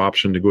 you have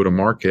option to go to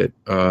market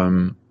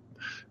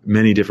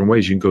many different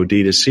ways. You can go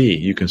D2C.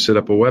 You can set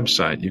up a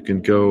website. You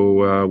can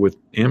go with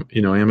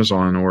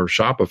Amazon or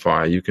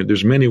Shopify.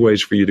 There's many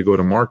ways for you to go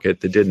to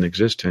market that didn't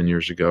exist 10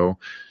 years ago,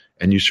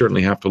 and you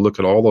certainly have to look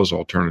at all those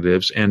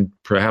alternatives and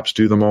perhaps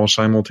do them all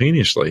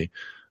simultaneously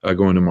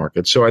going to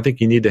market. So I think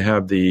you need to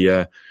have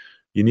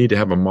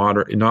a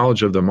modern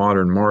knowledge of the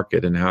modern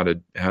market and how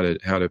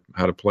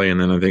to play. And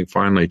then I think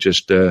finally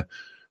just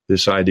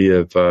this idea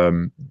of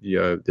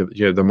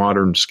the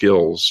modern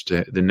skills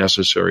the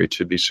necessary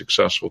to be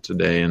successful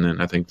today. And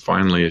then I think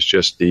finally it's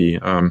just the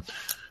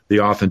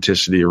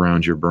authenticity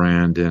around your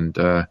brand, and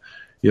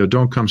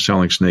don't come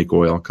selling snake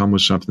oil. Come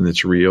with something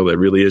that's real, that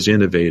really is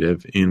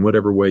innovative in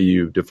whatever way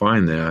you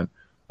define that,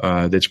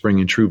 that's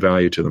bringing true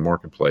value to the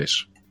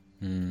marketplace.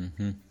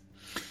 Mm-hmm.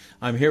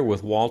 I'm here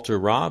with Walter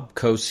Robb,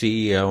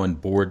 co-CEO and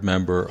board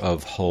member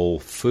of Whole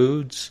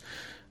Foods.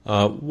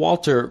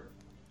 Walter,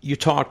 you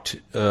talked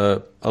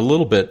a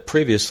little bit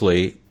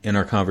previously in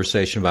our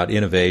conversation about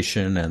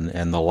innovation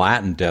and the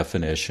Latin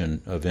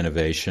definition of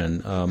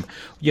innovation.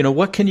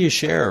 What can you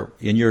share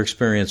in your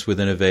experience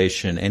with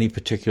innovation? Any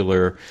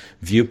particular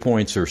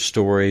viewpoints or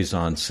stories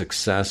on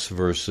success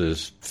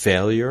versus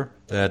failure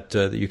that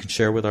you can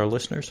share with our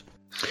listeners?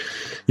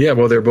 Yeah,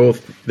 well,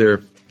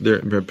 they're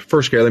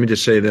first, let me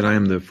just say that I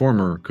am the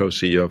former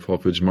co-CEO of Whole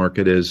Foods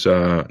Market, as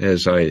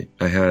I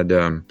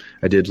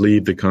did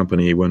leave the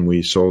company when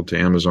we sold to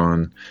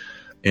Amazon,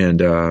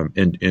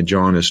 and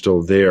John is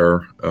still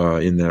there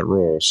in that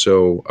role.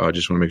 So I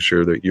just want to make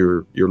sure that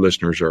your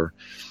listeners are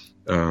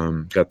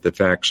got the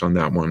facts on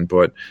that one.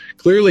 But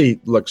clearly,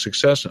 look,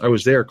 success. I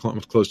was there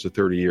close to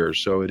 30 years,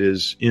 so it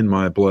is in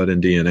my blood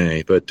and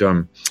DNA. But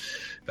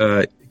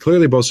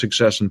clearly, both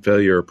success and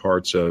failure are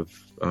parts of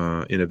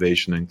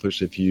innovation. And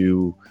if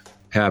you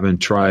haven't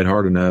tried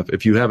hard enough,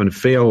 if you haven't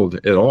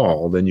failed at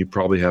all, then you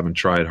probably haven't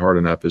tried hard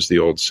enough, as the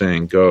old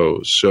saying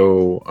goes.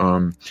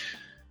 So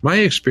my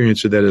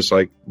experience of that is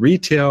like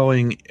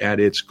retailing at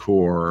its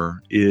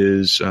core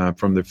is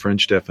from the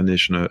French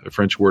definition, a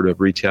French word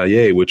of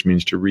retalier, which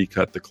means to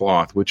recut the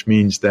cloth, which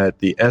means that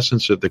the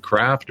essence of the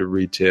craft of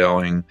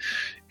retailing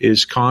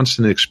is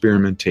constant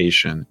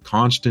experimentation,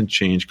 constant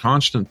change,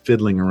 constant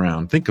fiddling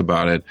around. Think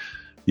about it.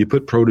 You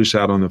put produce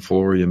out on the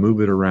floor, you move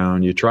it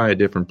around, you try it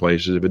different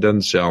places. If it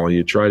doesn't sell,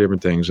 you try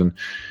different things. And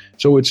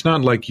so it's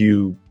not like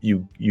you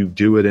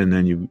do it and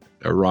then you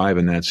arrive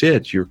and that's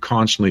it. You're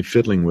constantly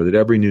fiddling with it.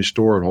 Every new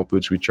store at Whole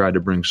Foods, we try to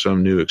bring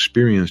some new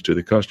experience to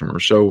the customer.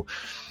 So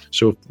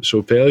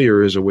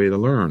failure is a way to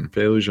learn.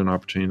 Failure is an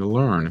opportunity to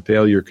learn.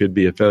 Failure could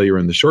be a failure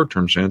in the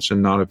short-term sense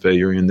and not a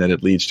failure in that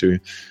it leads to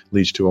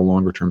a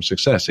longer-term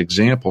success.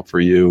 Example for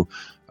you.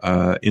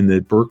 In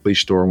the Berkeley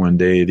store one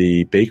day,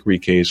 the bakery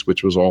case,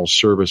 which was all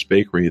service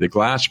bakery, the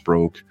glass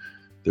broke.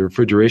 The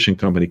refrigeration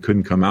company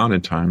couldn't come out in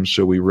time,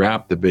 so we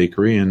wrapped the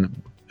bakery,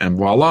 and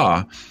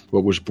voila,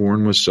 what was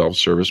born was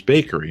self-service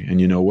bakery.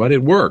 And you know what?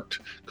 It worked.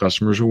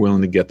 Customers were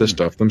willing to get the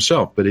stuff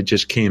themselves, but it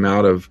just came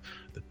out of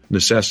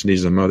necessity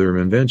is the mother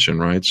of invention,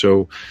 right?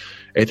 So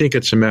I think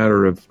it's a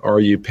matter of, are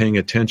you paying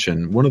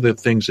attention? One of the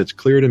things that's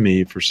clear to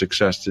me for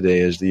success today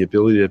is the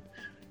ability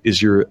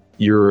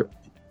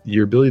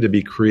your ability to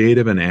be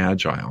creative and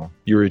agile,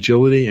 your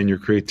agility and your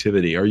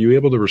creativity. Are you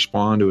able to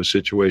respond to a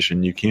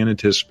situation you can't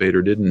anticipate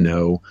or didn't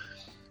know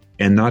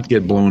and not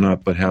get blown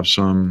up, but have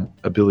some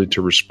ability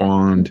to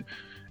respond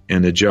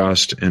and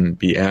adjust and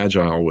be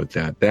agile with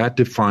that? That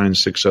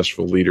defines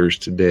successful leaders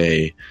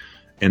today,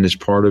 and is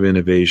part of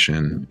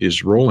innovation,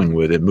 is rolling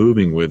with it,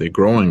 moving with it,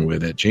 growing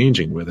with it,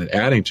 changing with it,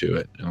 adding to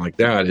it. And like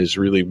that is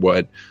really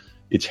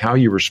it's how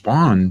you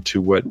respond to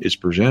what is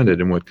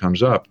presented and what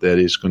comes up that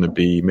is going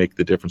to make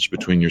the difference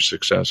between your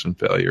success and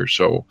failure.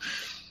 So,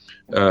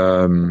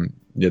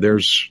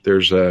 there's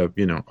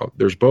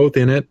both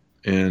in it.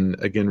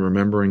 And again,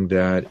 remembering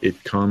that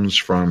it comes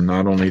from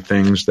not only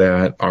things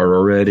that are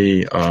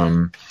already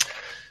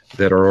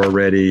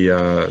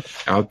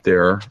out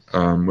there,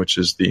 which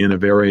is the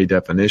innovare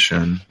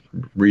definition,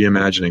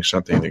 reimagining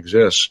something that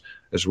exists,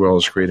 as well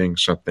as creating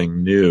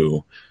something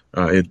new.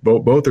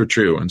 Both are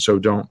true, and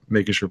so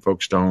making sure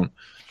folks don't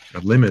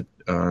limit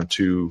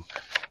to,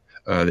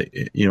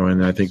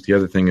 and I think the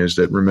other thing is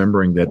that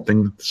remembering that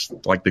things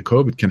like the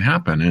COVID can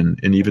happen,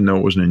 and even though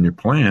it wasn't in your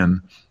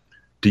plan,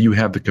 do you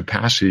have the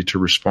capacity to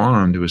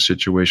respond to a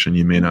situation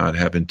you may not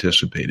have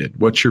anticipated?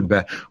 What's your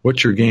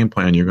game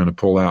plan you're going to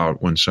pull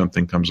out when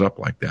something comes up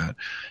like that?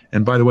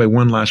 And by the way,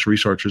 one last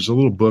resource, there's a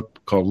little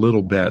book called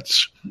Little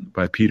Bets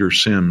by Peter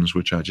Sims,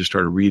 which I just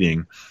started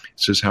reading. It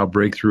says how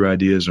breakthrough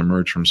ideas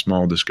emerge from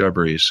small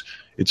discoveries.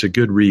 It's a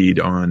good read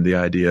on the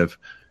idea of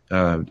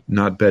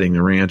not betting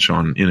the ranch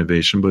on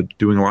innovation, but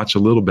doing lots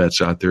of little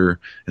bets out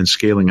there and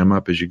scaling them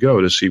up as you go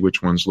to see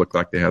which ones look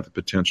like they have the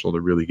potential to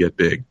really get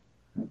big.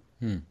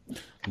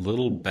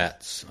 Little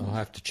Bets. I'll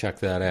have to check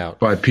that out.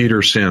 By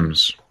Peter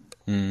Sims.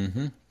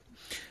 Mm-hmm.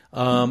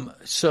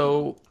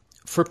 So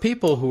for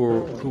people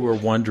who are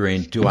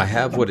wondering, do I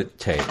have what it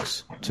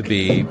takes to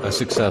be a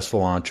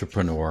successful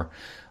entrepreneur?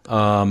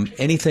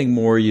 Anything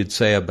more you'd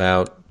say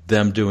about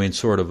them doing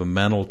sort of a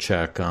mental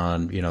check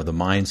on, the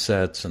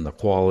mindsets and the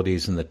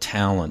qualities and the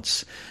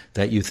talents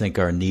that you think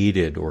are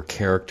needed or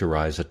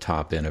characterize a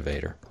top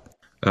innovator?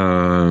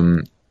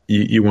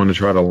 You want to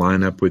try to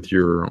line up with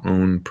your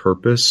own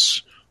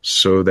purpose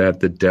so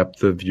that the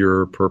depth of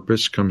your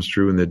purpose comes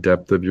through in the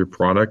depth of your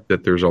product,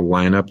 that there's a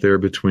lineup there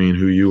between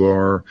who you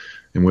are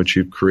and what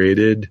you've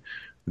created.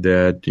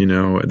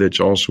 That's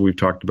also, we've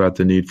talked about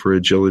the need for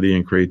agility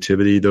and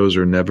creativity. Those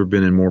are never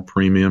been in more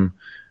premium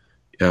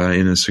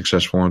in a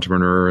successful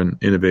entrepreneur and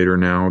innovator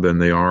now than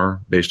they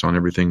are, based on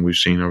everything we've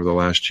seen over the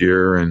last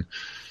year. And,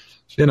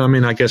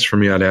 I guess for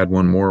me, I'd add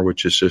one more,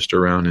 which is just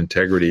around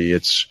integrity.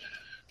 It's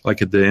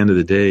like at the end of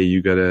the day,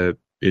 you got to,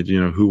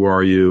 who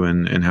are you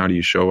and how do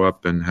you show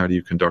up and how do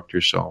you conduct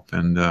yourself?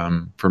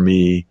 And for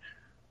me,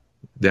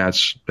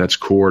 that's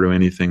core to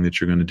anything that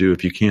you're going to do.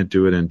 If you can't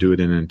do it and do it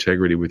in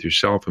integrity with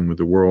yourself and with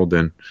the world,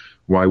 then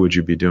why would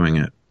you be doing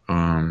it?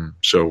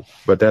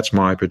 But that's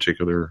my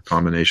particular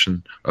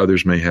combination.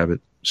 Others may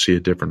see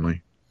it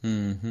differently.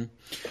 Mm-hmm.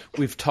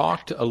 We've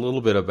talked a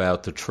little bit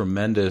about the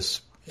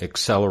tremendous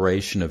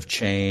acceleration of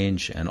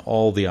change and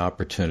all the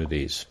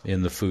opportunities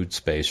in the food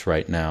space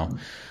right now.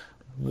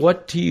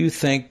 What do you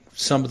think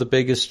some of the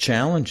biggest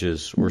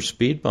challenges or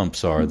speed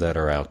bumps are that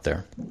are out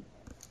there?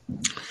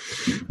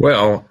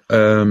 Well,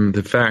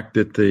 the fact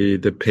that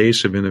the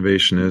pace of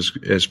innovation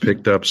has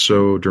picked up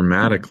so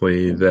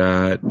dramatically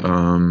that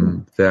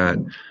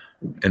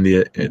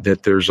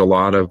there's a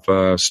lot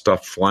of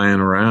stuff flying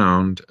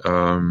around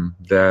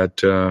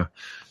that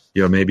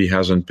maybe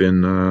hasn't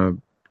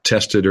been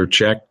tested or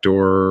checked,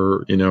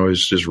 or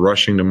is just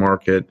rushing to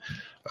market.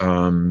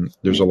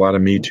 There's a lot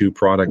of Me Too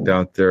product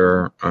out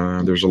there.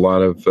 There's a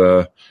lot of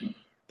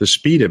the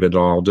speed of it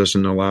all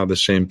doesn't allow the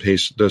same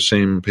pace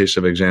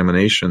of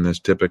examination that's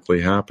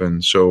typically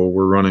happens. So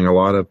we're running a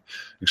lot of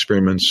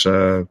experiments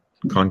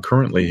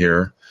concurrently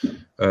here.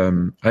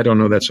 I don't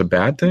know that's a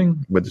bad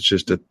thing, but it's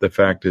just that the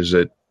fact is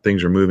that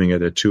things are moving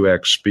at a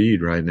 2x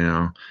speed right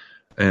now,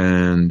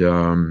 and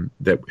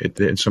that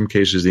in some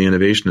cases the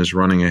innovation is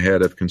running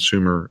ahead of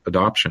consumer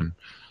adoption.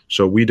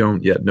 So we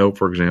don't yet know,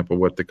 for example,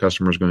 what the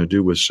customer is going to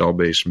do with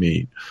cell-based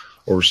meat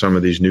or some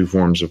of these new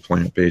forms of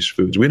plant-based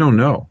foods. We don't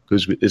know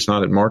because it's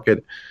not at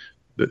market.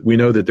 We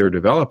know that they're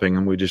developing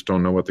them. We just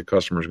don't know what the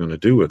customer is going to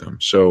do with them.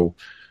 So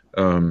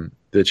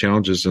the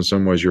challenge is in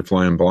some ways you're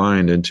flying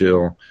blind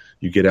until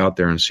you get out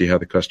there and see how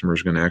the customer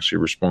is going to actually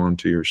respond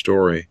to your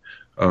story.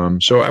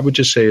 So I would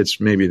just say it's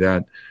maybe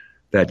that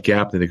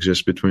gap that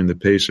exists between the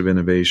pace of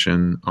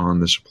innovation on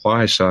the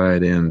supply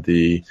side and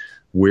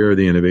where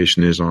the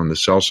innovation is on the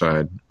sell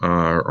side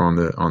or on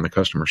the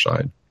customer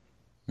side.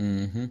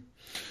 Mm-hmm.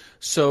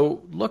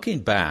 So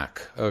looking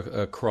back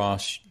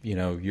across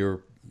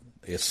your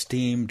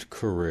esteemed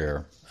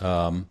career,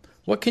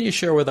 what can you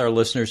share with our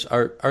listeners?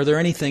 Are there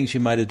any things you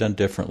might have done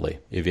differently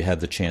if you had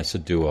the chance to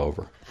do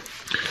over?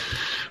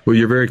 Well,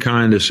 you're very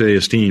kind to say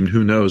esteemed.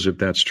 Who knows if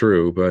that's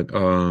true? But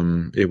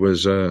it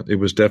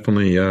was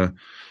definitely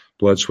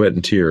blood, sweat,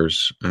 and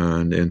tears,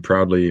 and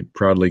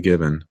proudly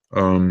given.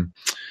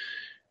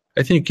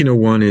 I think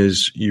one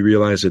is you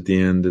realize at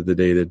the end of the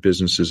day that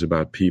business is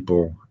about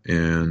people,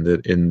 and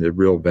that the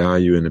real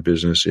value in the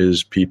business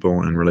is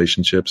people and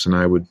relationships. And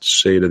I would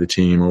say to the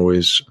team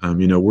always, I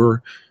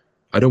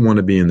don't want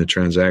to be in the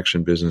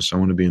transaction business. I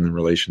want to be in the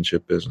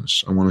relationship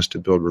business. I want us to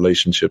build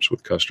relationships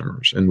with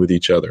customers and with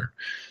each other.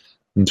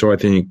 And so I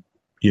think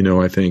you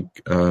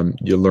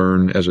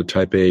learn as a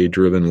type A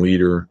driven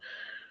leader.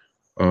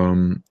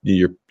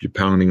 You're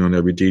pounding on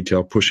every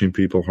detail, pushing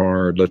people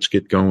hard. Let's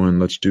get going.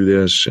 Let's do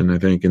this. And I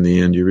think in the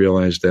end, you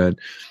realize that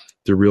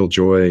the real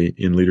joy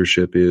in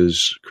leadership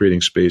is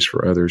creating space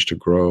for others to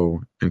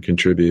grow and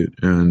contribute.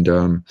 And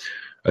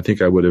I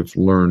think I would have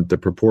learned the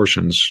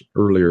proportions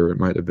earlier. It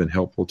might have been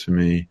helpful to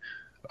me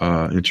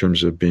in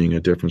terms of being a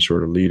different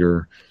sort of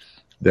leader,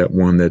 that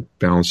one that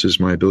balances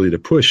my ability to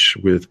push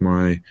with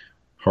my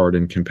heart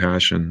and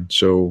compassion.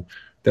 So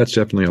that's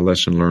definitely a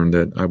lesson learned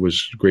that I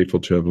was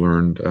grateful to have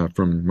learned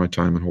from my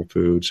time at Whole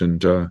Foods.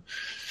 And in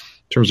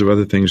terms of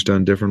other things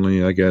done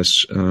differently, I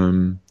guess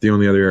the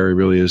only other area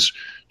really is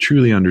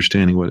truly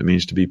understanding what it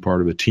means to be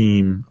part of a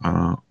team.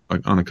 On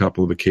a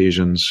couple of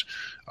occasions,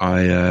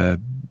 I,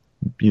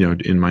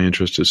 in my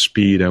interest of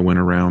speed, I went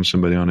around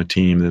somebody on a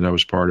team that I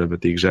was part of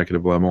at the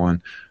executive level,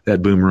 and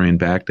that boomeranged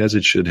back as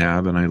it should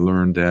have. And I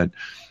learned that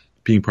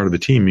being part of a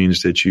team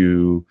means that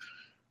you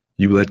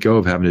let go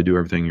of having to do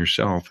everything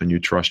yourself, and you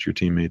trust your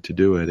teammate to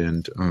do it.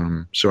 And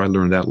so I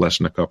learned that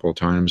lesson a couple of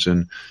times,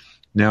 and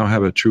now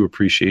have a true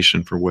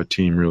appreciation for what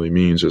team really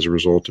means as a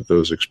result of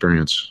those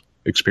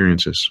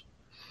experiences.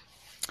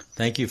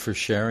 Thank you for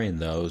sharing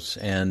those.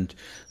 And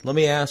let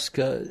me ask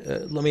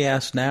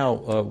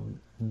now,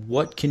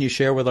 what can you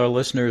share with our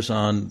listeners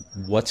on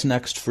what's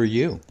next for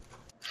you?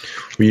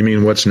 Well, you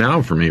mean what's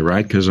now for me,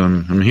 right? Because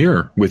I'm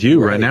here with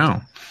you right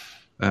now.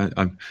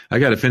 I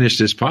got to finish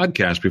this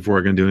podcast before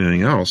I can do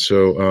anything else.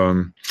 So,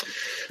 and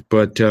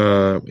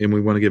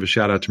we want to give a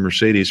shout out to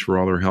Mercedes for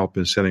all their help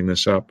in setting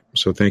this up.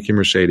 So thank you,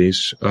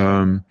 Mercedes.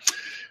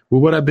 Well,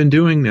 what I've been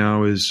doing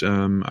now is,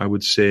 I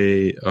would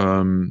say,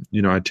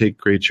 I take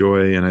great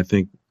joy, and I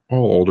think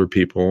all older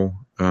people,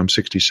 I'm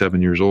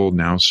 67 years old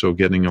now, so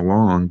getting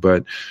along,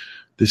 but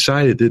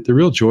decided that the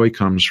real joy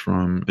comes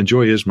from, and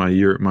joy is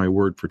my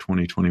word for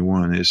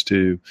 2021 is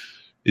to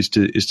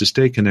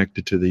stay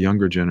connected to the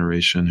younger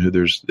generation who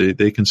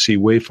they can see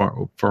way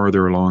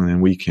farther along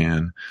than we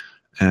can.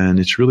 And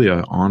it's really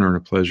an honor and a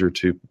pleasure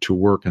to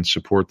work and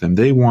support them.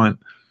 They want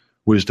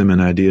wisdom and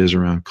ideas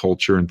around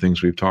culture and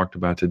things we've talked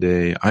about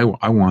today.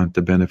 I want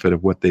the benefit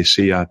of what they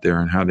see out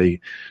there and how they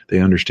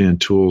understand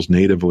tools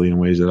natively in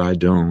ways that I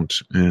don't.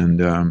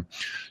 And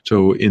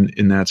so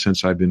in that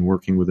sense, I've been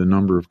working with a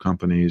number of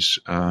companies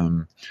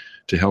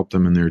to help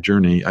them in their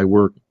journey. I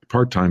work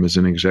part-time as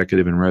an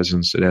executive in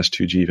residence at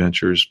S2G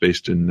Ventures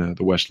based in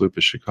the West Loop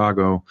of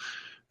Chicago.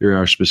 We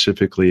are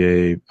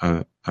specifically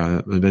a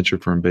venture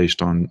firm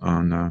based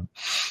on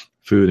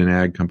food and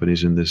ag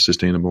companies in the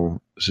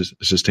sustainable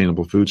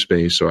food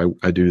space. So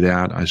I do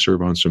that. I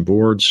serve on some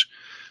boards.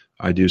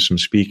 I do some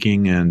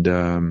speaking, and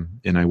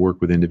I work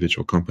with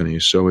individual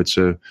companies. So it's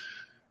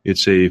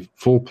a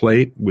full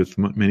plate with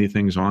many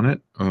things on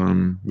it,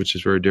 which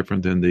is very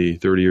different than the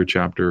 30-year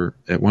chapter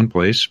at one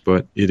place,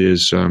 but it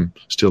is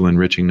still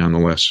enriching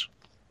nonetheless.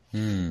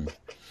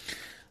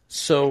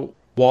 So,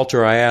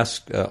 Walter, I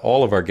ask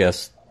all of our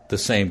guests the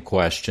same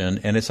question,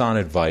 and it's on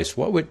advice.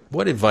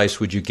 What advice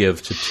would you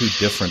give to two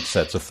different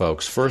sets of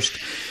folks? First,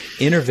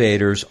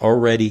 innovators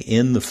already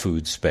in the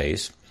food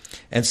space,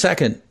 and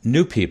second,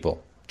 new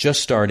people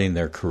just starting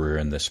their career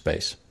in this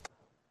space.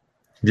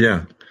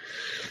 Yeah.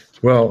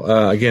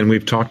 Well, again,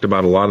 we've talked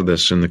about a lot of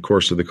this in the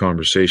course of the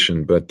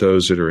conversation, but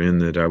those that are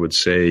in it, I would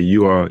say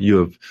you are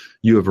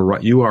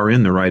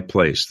in the right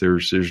place.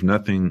 There's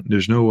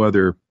no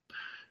other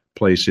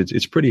place.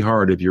 It's pretty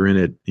hard if you're in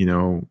it,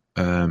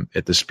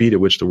 at the speed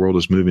at which the world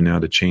is moving now,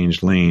 to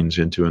change lanes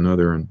into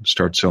another and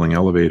start selling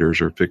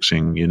elevators or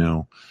fixing,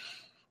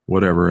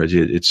 whatever.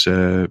 It's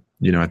I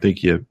think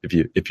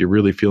if you're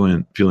really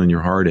feeling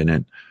your heart in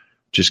it,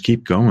 just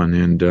keep going,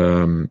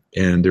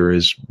 and there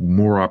is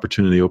more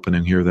opportunity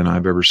opening here than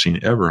I've ever seen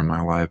ever in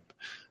my life.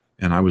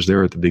 And I was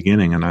there at the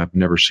beginning, and I've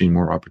never seen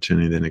more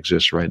opportunity than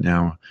exists right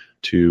now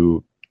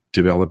to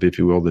develop, if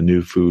you will, the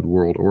new food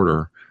world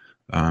order,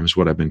 is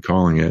what I've been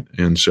calling it.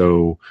 And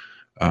so,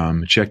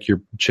 check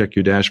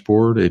your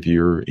dashboard. If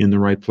you're in the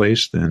right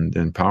place,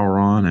 then power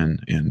on,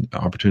 and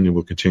opportunity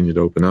will continue to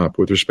open up.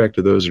 With respect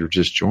to those that are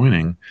just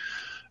joining,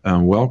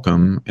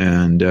 welcome,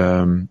 and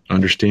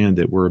understand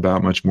that we're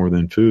about much more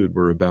than food.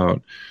 We're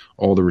about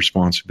all the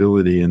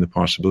responsibility and the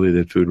possibility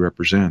that food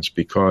represents,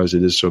 because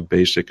it is so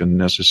basic and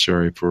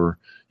necessary for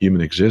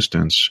human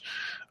existence.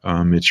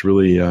 It's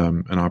really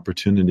an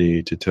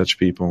opportunity to touch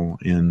people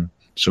in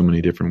so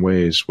many different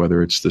ways,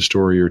 whether it's the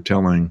story you're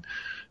telling,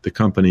 the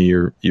company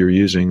you're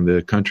using,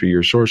 the country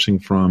you're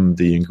sourcing from,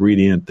 the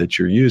ingredient that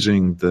you're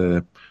using,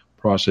 the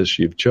process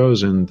you've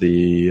chosen,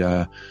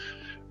 the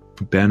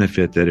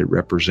benefit that it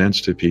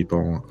represents to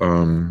people.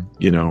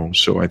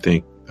 So I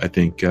think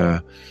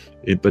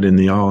but in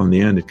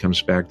the end, it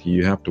comes back to,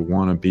 you have to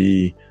want to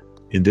be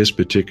in this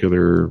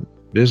particular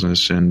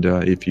business. And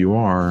if you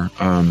are,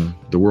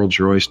 the world's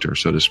your oyster,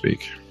 so to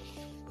speak.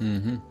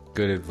 Mm-hmm.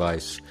 Good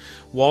advice.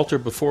 Walter,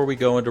 before we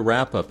go into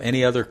wrap up,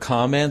 any other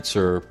comments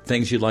or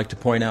things you'd like to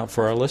point out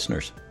for our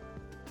listeners?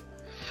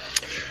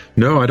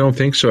 No, I don't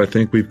think so. I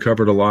think we've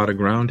covered a lot of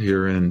ground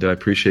here, and I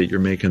appreciate your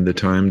making the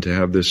time to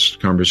have this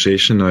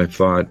conversation. I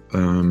thought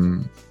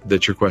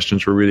that your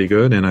questions were really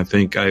good, and I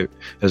think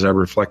as I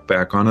reflect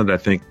back on it, I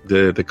think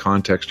the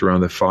context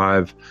around the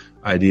 5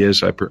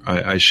 ideas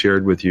I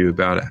shared with you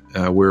about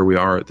where we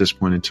are at this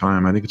point in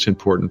time, I think it's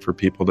important for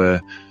people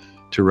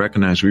to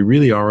recognize we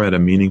really are at a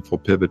meaningful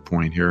pivot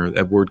point here.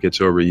 That word gets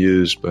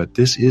overused, but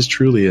this is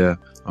truly a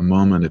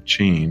moment of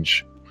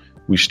change.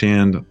 We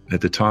stand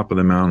at the top of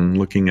the mountain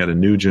looking at a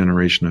new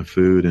generation of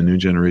food, a new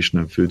generation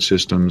of food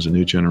systems, a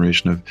new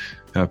generation of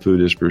how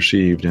food is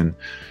perceived. And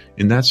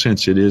in that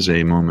sense, it is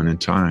a moment in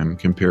time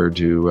compared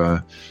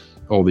to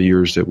all the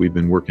years that we've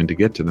been working to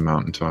get to the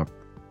mountaintop.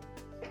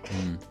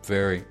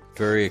 Very,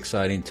 very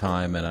exciting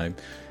time, and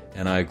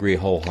I agree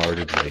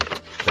wholeheartedly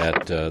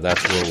that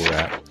that's where we're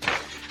at.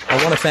 I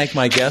want to thank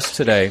my guest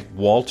today,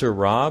 Walter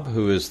Robb,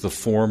 who is the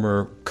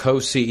former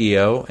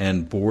co-CEO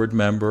and board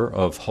member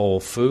of Whole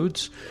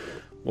Foods.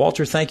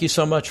 Walter, thank you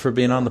so much for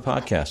being on the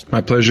podcast. My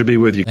pleasure to be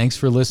with you. Thanks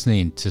for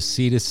listening to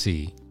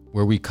C2C,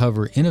 where we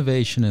cover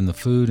innovation in the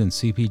food and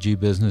CPG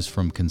business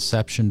from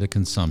conception to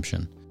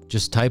consumption.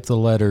 Just type the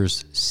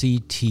letters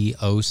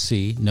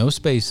CTOC, no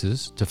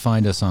spaces, to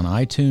find us on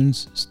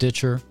iTunes,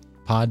 Stitcher,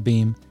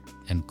 Podbeam,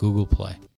 and Google Play.